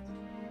called, right?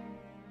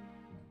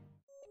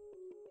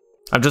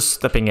 I'm just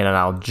stepping in and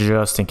out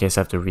just in case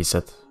I have to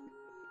reset.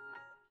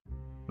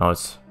 No,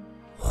 it's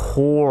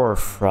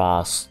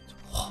Hoarfrost.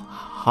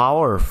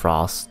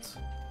 Hourfrost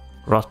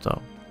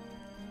Grotto.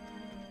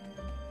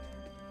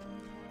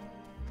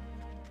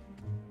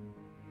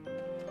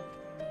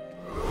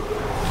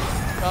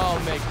 I'll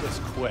make this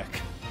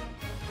quick.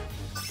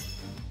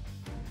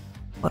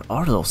 What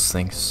are those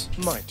things?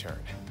 My turn.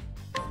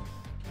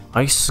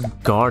 Ice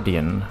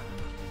Guardian.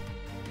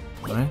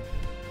 Right?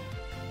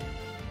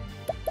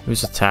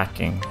 Who's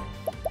attacking?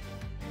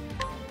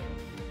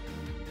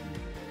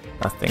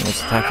 That thing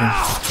is attacking.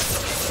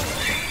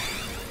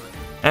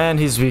 And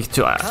he's weak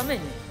to Come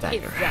in,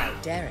 dagger. if thou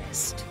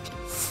darest.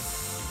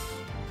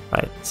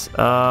 Right.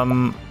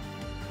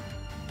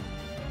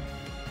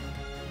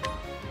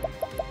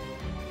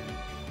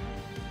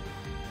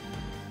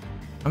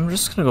 I'm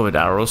just gonna go with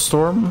Arrow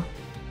Storm.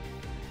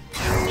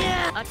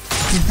 Yeah.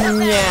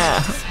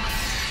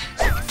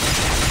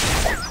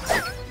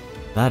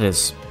 That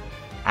is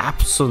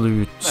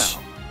absolute Now,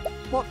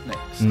 what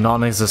next?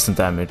 non-existent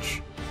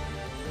damage.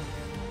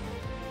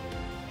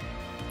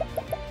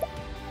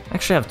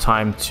 Actually, I have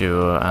time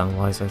to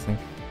analyze, I think.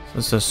 So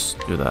let's just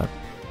do that.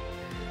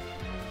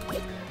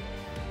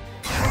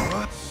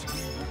 So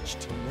much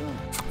to learn.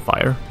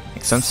 Fire.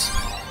 Makes sense.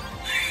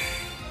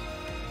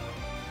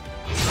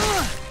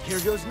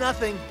 Here goes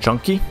nothing.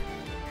 Chunky.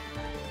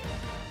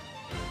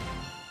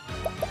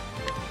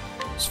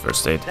 It's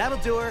first aid. That'll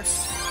do her.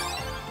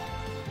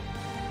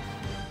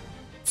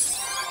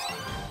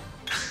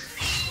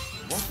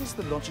 What is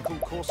the logical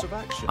course of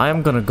action? I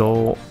am gonna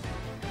go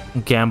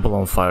gamble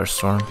on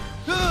Firestorm.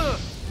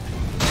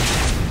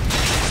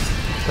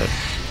 Okay.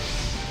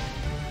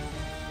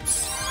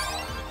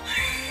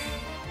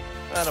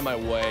 Out of my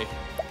way.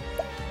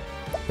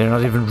 They're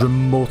not even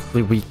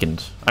remotely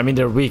weakened. I mean,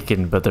 they're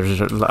weakened, but their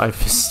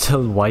life is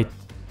still white.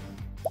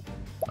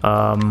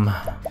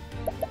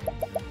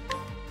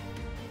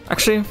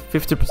 Actually,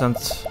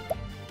 50%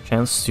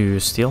 chance to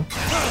steal.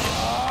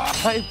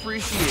 I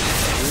appreciate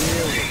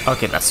it.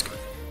 Okay, that's good.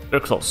 They're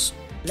close.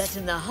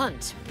 Letting the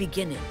hunt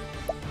begin.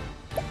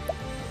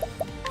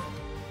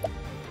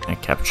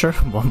 And capture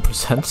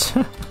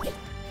 1%.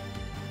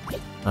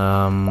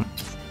 I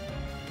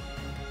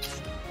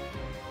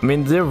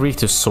mean, they're weak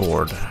to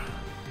sword.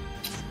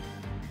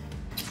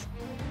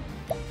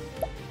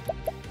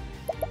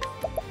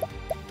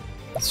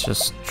 It's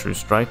just true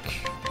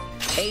strike.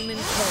 Aim and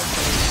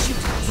carefully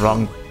shoot.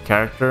 Wrong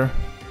character.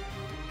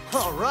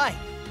 All right.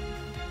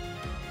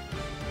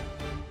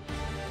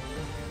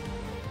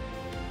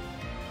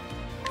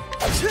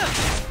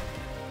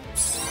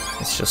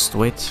 Let's just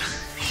wait.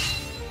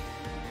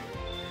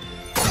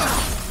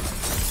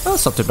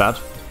 That's not too bad.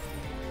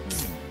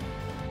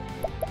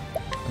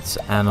 Let's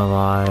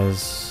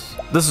analyze.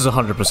 This is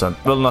 100%.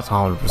 Well, not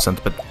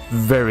 100%, but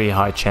very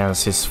high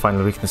chance his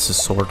final weakness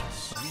is sword.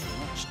 So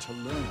much to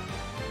learn.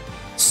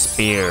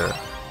 spear.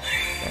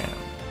 Damn.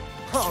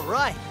 All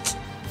right.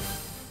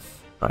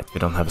 Right, we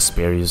don't have a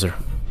spear user.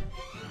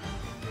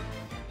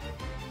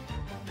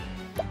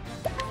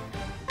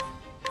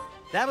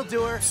 That'll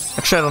do her.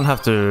 Actually, I don't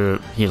have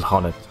to heal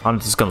Honnet.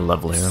 Honnet is gonna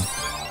level here.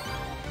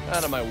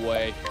 Out of my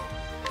way.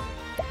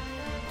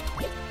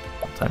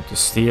 Time to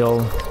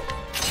steal.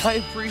 I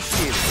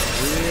appreciate it,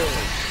 really.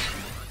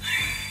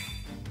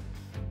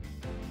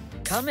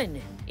 Come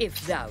in,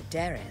 if thou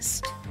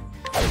darest.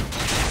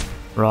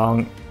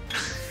 Wrong.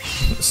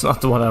 It's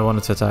not the one I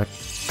wanted to attack.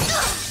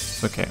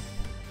 It's okay.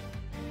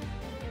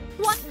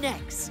 What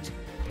next?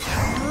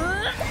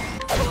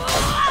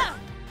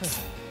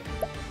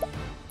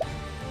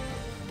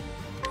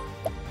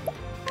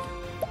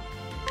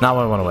 Now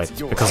I want to wait,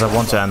 because I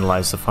want to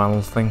analyze the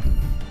final thing.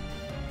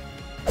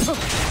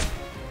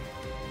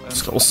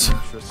 It's close.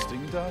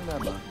 Interesting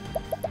dilemma.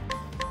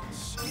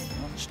 So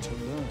much to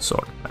learn.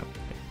 Sword.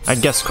 I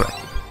guess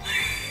correctly.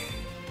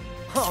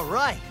 All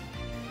right.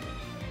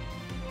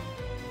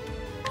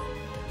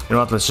 You know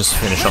what, let's just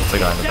finish off the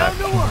guy in the back.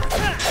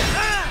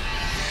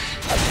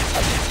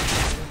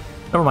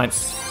 Never mind.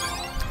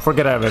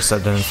 Forget I ever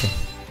said anything.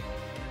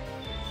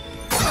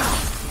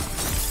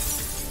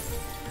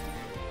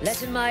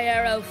 Letting my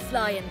arrow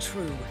fly and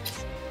true.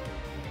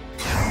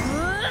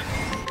 Damn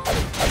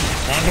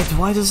it,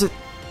 why does it...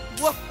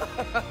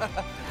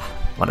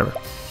 Whatever.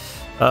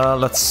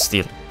 Let's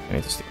steal. I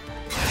need to steal.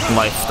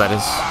 Life, that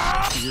is.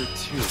 You're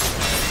too.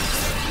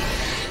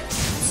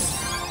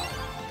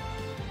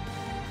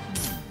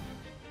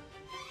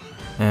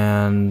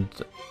 And...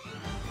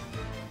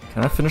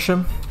 Can I finish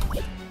him?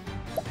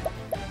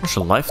 How much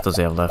life does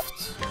he have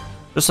left?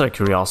 Just out of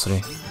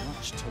curiosity.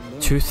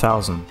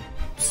 2,000.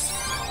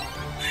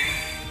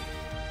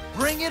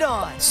 Bring it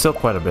on. Still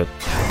quite a bit.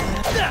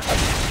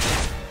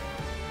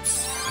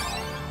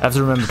 I have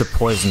to remember to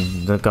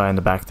poison the guy in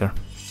the back there.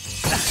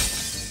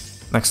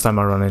 Next time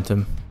I run into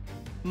him.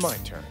 My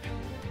turn.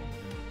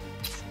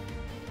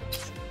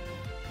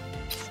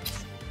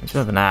 I do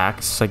have an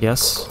axe, I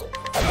guess.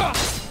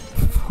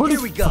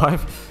 Here we go.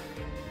 45.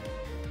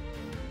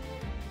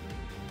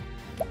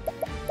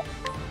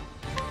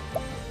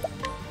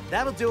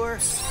 That'll do her.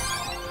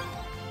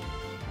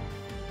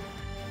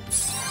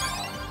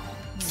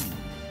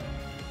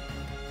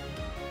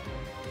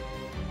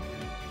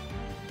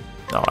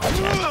 No, I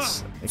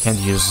can't. I can't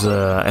use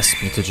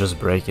SP to just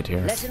break it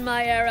here. Letting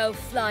my arrow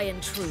fly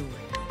and true.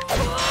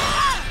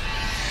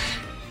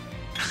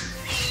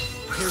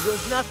 Here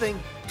goes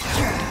nothing.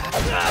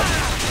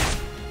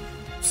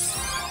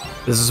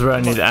 This is where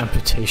I need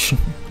amputation.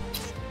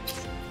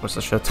 Of course, I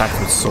should attack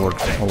with sword.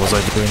 What was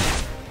I doing?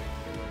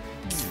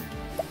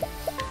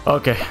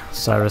 Okay,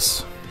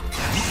 Cyrus.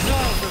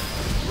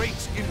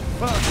 Great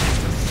infernal.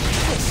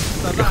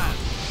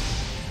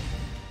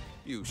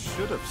 You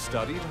should have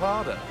studied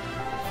harder.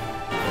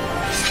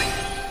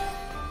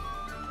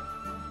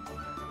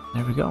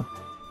 There we go.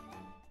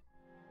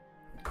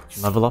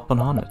 Level up on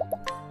Honnet.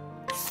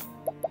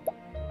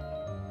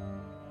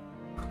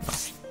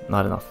 No,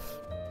 not enough.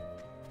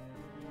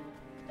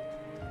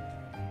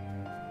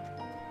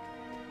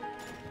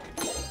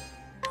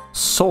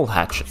 Soul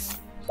Hatchet.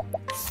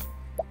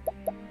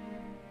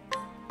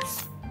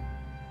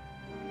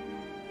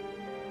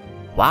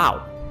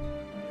 Wow.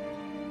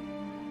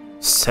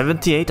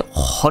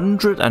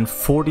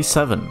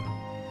 7,847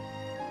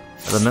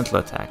 elemental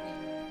attack.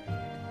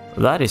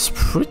 That is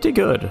pretty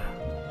good.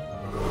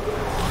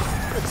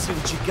 Let's see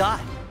what you got.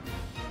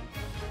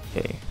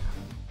 Okay.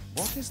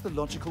 What is the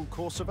logical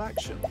course of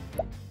action?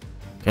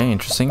 Okay,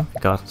 interesting.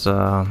 Got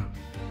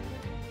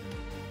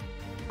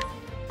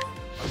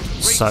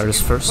Cyrus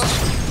first.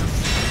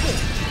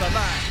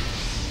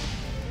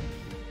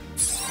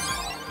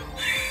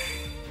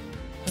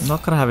 I'm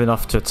not gonna have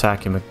enough to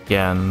attack him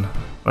again,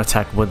 or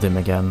attack with him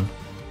again.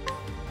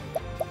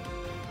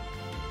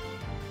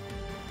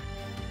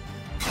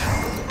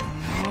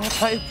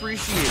 I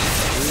appreciate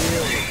it,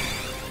 really.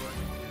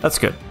 That's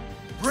good.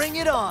 Bring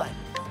it on.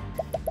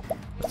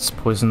 Let's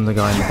poison the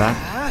guy in the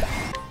back.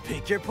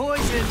 Pick your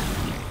poison.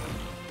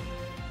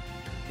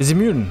 Is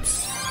immune.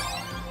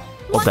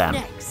 Well, What damn.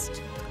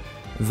 next?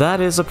 That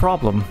is a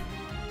problem.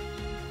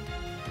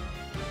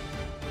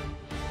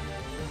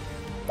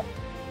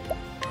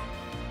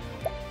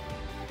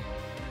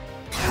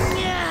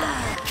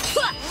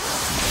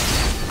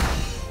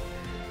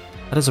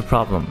 That is a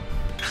problem.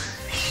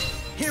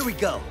 Here we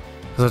go.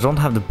 Because I don't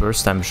have the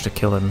burst damage to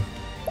kill him.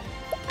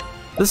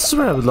 This is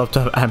where I would love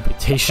to have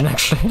amputation,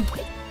 actually.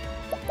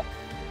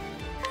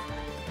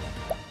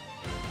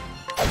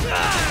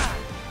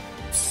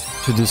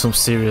 To do some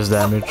serious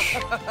damage.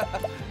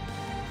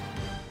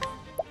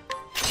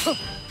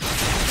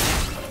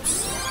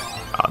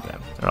 Oh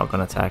damn, they're all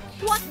gonna attack.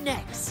 What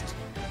next?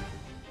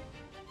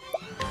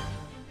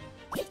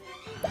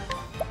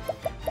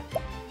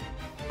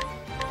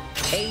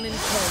 Aiming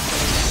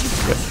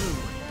carefully.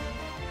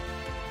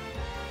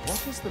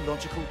 What is the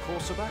logical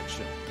course of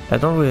action? I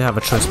don't really have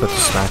a choice but to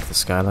smack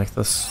this guy like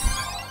this.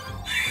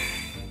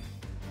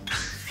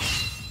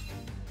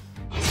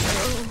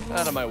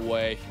 Out of my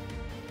way.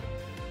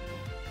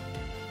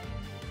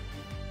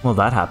 Well,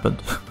 that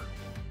happened.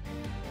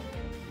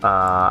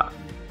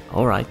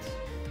 Alright.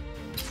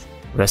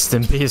 Rest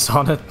in peace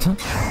on it.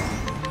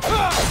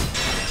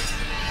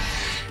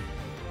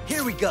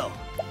 Here we go.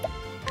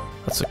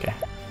 That's okay.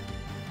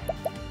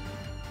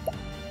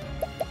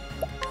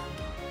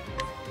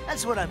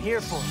 That's what I'm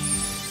here for.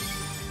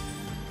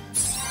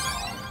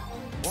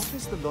 What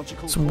is the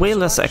logical It's way course of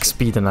less action?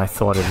 XP than I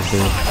thought it would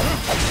be.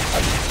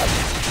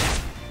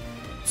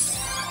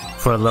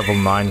 For a level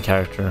 9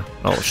 character.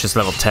 Oh, she's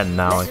level 10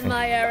 now, I Let think.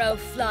 my arrow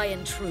fly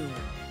and true.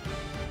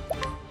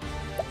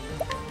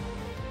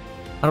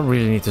 I don't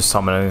really need to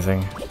summon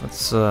anything.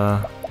 Let's,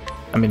 I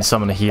mean,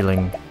 summon a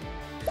healing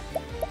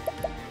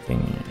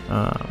thing.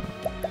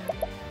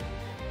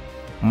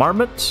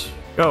 Marmot,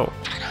 go.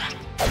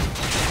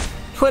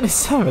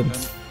 27.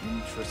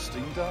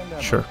 Interesting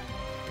dynamic. Sure.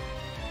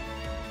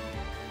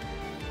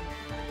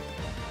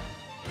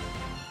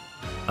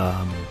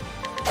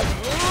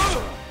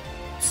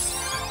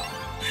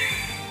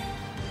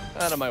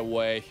 Out of my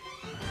way.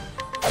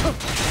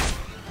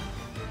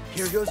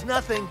 Here goes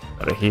nothing.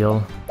 Gotta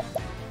heal.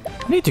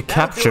 I need to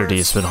capture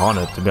these with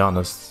Haunted, to be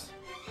honest.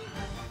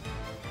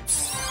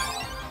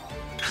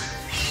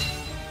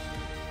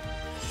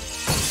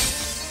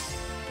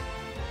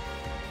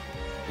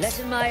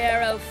 Let my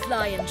arrow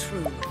fly and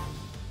true.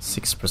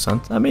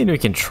 6%. I mean, we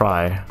can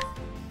try.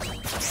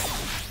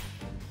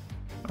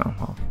 Oh,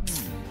 well.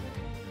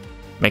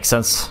 Makes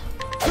sense.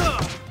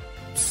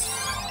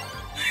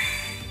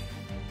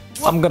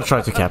 I'm gonna try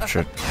to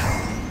capture it.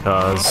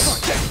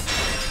 Because...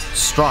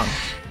 strong.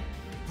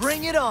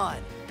 Bring it on.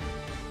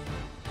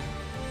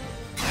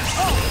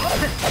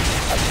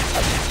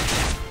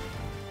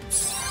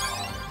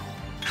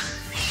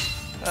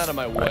 Out of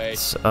my way.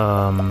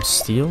 Let's,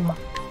 steal?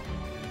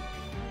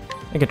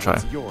 I can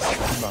try. Yours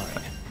and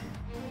mine.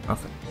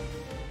 Nothing.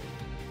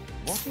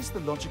 What is the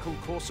logical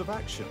course of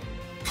action?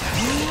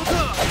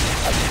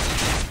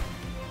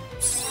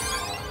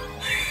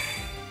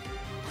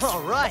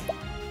 All right.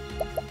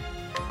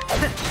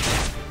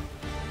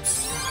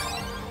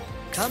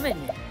 Come in,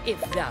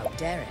 if thou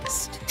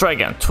darest. Try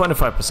again.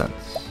 25%.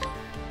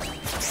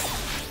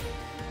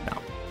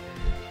 No.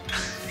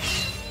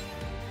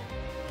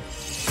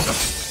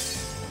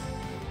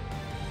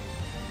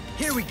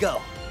 Here we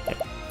go. Okay.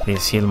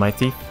 Please heal my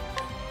thief.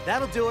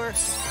 That'll do her.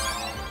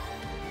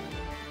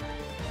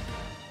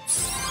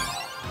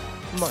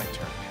 My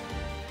turn.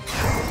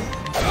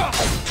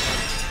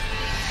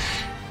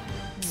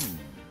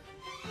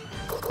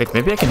 Wait,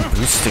 maybe I can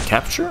boost the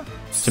capture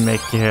to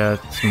make it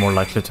more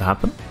likely to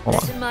happen? Hold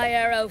on. Let my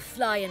arrow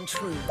fly and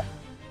true.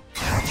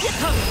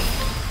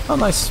 Oh,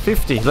 nice.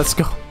 50. Let's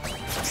go.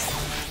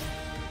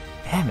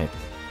 Damn it.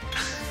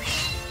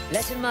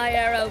 Let my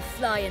arrow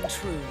fly and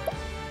true.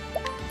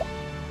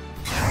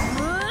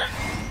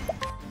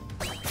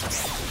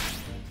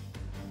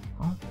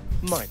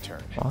 My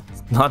turn. What?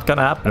 Not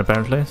gonna happen,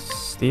 apparently.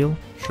 Steal?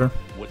 Sure.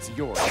 What's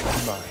yours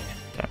and mine?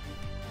 Okay.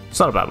 It's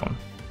not a bad one.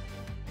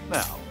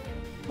 Now,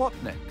 what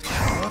next?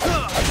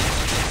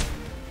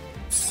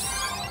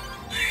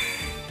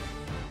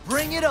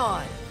 Bring it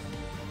on.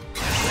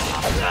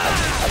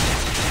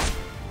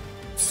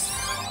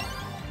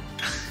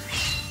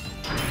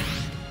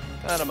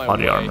 Out of my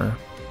Body way. armor.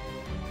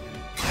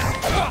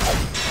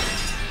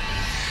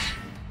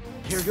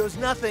 Here goes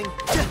nothing.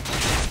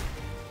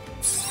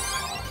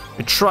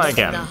 We try The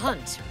again.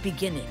 hunt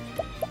beginning.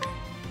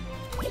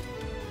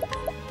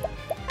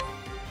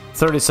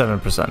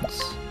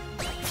 37%.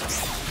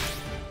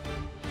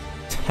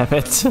 Damn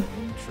it.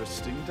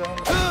 Interesting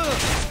dynamic.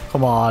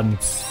 Come on.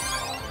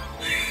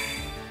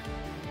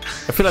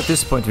 I feel at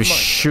this point we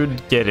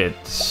should get it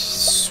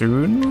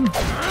soon.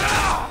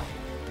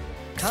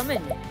 Come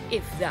in,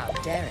 if thou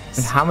And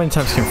darest. how many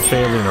times can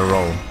fail in a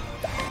row?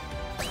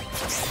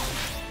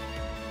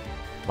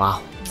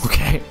 Wow.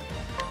 Okay.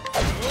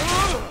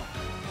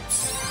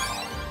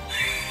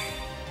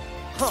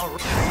 All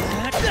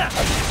right.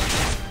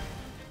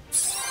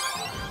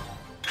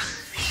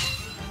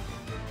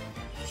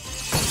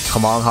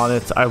 Come on,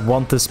 Hanit. I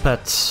want this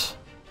pet.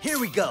 Here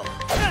we go.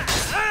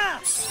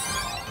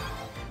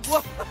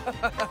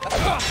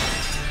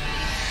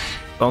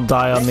 Don't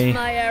die on Let me.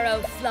 my arrow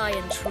fly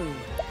and true.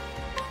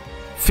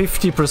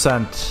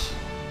 50%.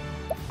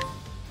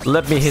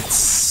 Let me hit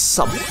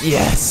some.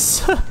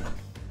 Yes.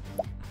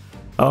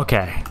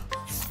 Okay.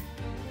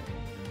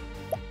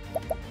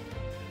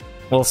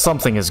 Well,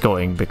 something is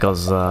going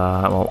because,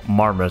 well,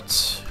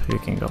 Marmot, you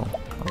can go.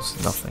 That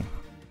was nothing.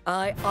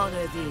 I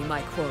honor thee,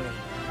 my quarry.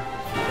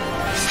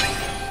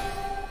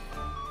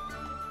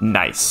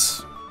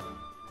 Nice.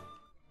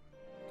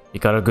 You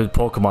got a good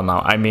Pokemon now.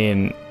 I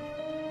mean...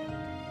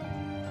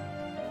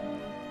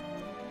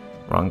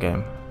 Wrong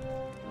game.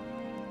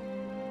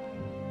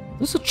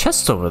 There's a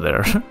chest over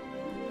there.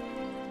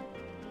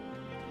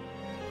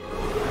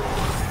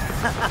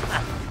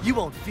 You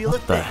won't feel a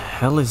What the thing.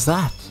 hell is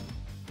that?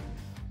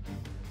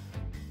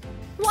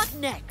 What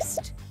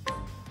next?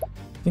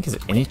 Think is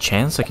there any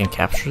chance I can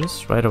capture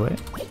this right away?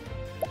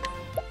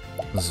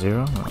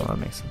 0? No, that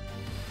makes sense.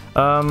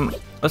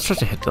 Let's try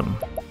to hit them.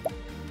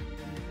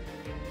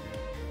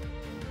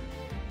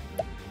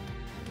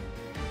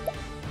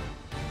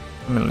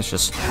 I mean, let's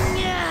just...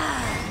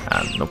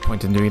 no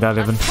point in doing that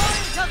even.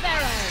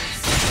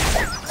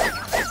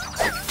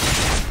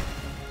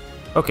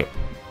 Okay,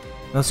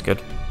 that's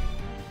good.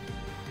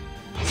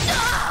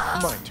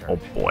 My turn. Oh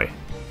boy.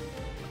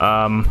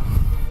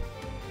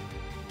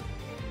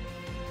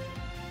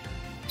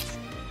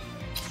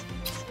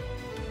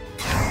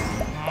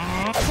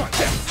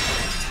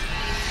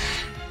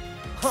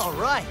 All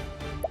right.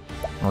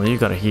 Well, you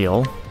gotta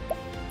heal.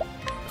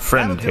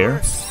 Friend That'll do here.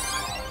 her.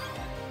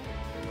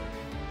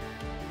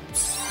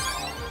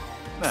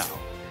 Now,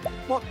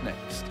 what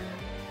next?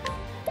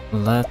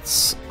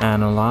 Let's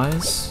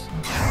analyze.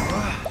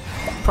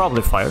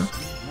 Probably fire.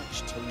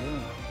 Much to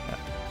learn.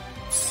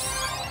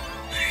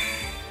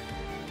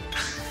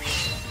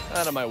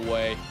 Out of my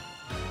way.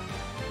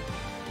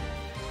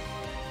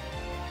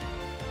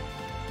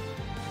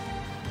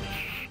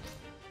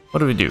 What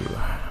do we do?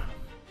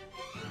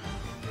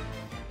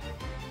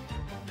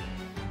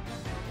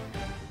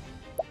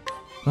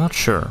 Not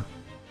sure.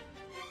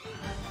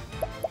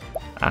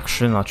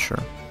 Actually, not sure.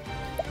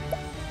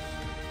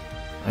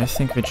 I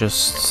think we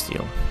just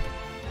steal.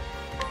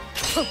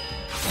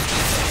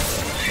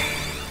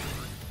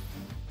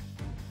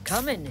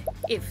 Come in,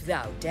 if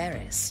thou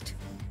darest.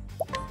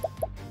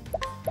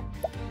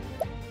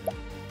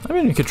 I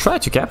mean, you could try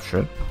to capture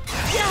it.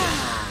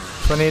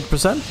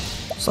 28%?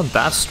 It's not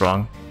that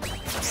strong.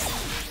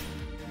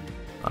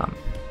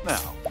 Now,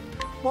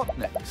 what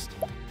next?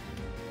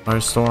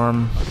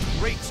 Firestorm.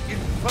 Great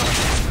inferno.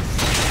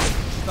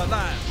 The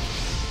land.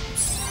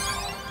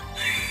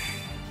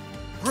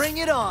 Bring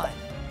it on.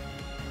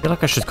 I feel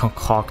like I should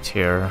concoct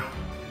here.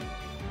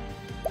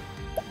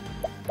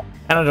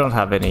 And I don't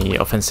have any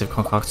offensive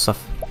concoct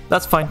stuff.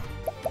 That's fine.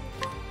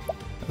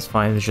 That's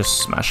fine, we just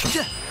smash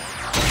it.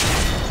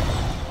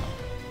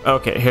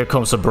 Okay, here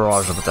comes a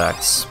barrage of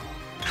attacks.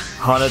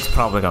 Hunnet's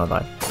probably gonna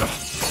die.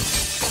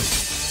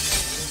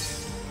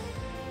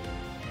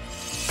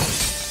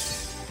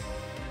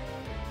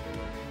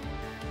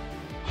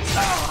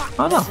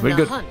 Oh no, we're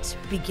good. Hunt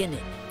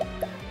beginning.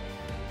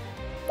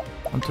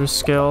 Hunter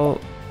skill,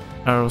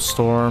 arrow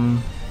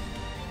storm.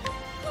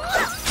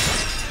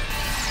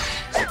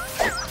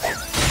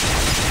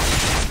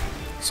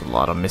 It's a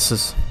lot of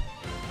misses.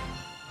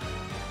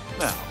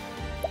 Now,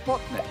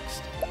 what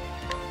next?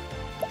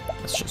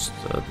 Let's just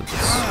do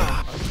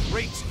this.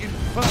 Great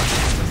inferno.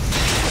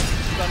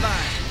 The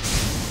land.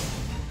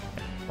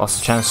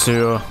 Lost a chance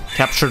to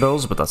capture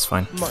those, but that's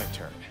fine. My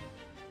turn.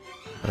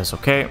 That is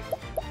okay.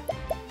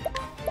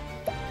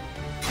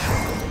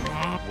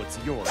 What's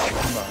yours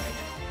is mine.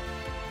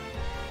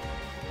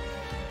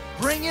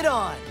 Bring it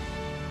on.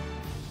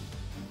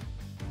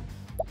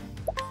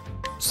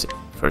 Let's see.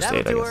 First That'll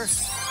aid, I do her.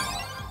 guess.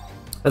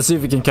 Let's see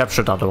if we can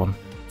capture the other one.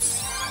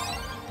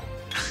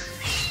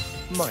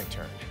 My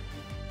turn.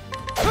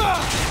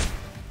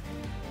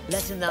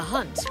 Letting the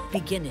hunt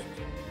beginning.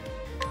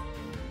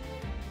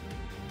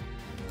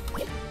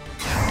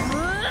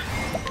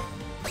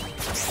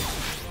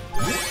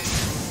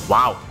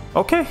 Wow.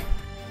 Okay.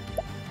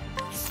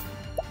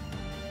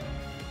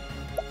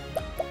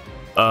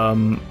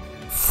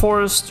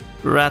 Forest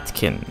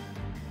Ratkin.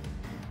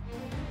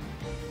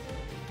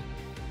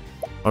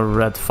 Or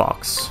Red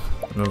Fox.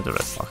 Remove the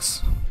Red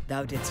Fox.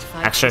 Thou didst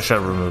fight. Actually, I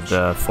should remove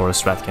the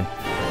Forest Ratkin.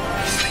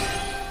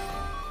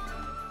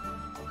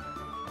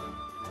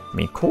 I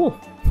mean, cool.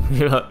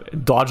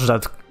 Dodge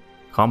that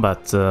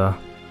combat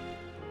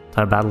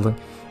type battling.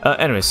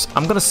 Anyways,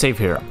 I'm gonna save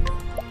here.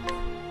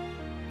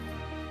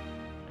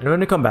 And when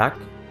we come back,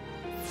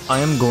 I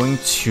am going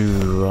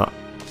to...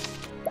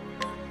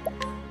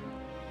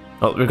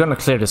 well, we're gonna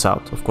clear this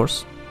out, of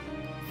course.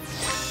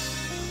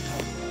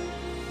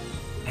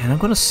 And I'm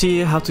gonna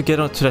see how to get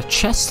onto the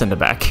chest in the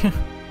back.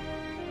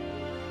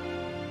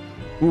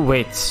 Ooh,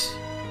 wait.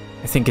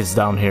 I think it's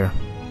down here.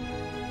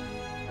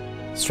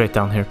 Straight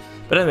down here.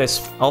 But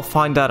anyways, I'll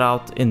find that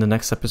out in the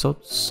next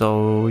episode.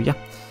 So, yeah.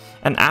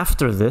 And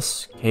after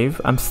this cave,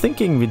 I'm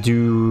thinking we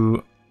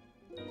do...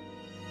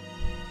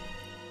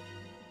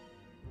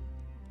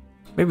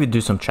 maybe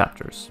do some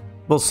chapters.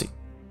 We'll see.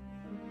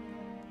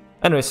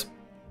 Anyways,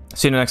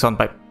 see you in the next one.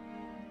 Bye.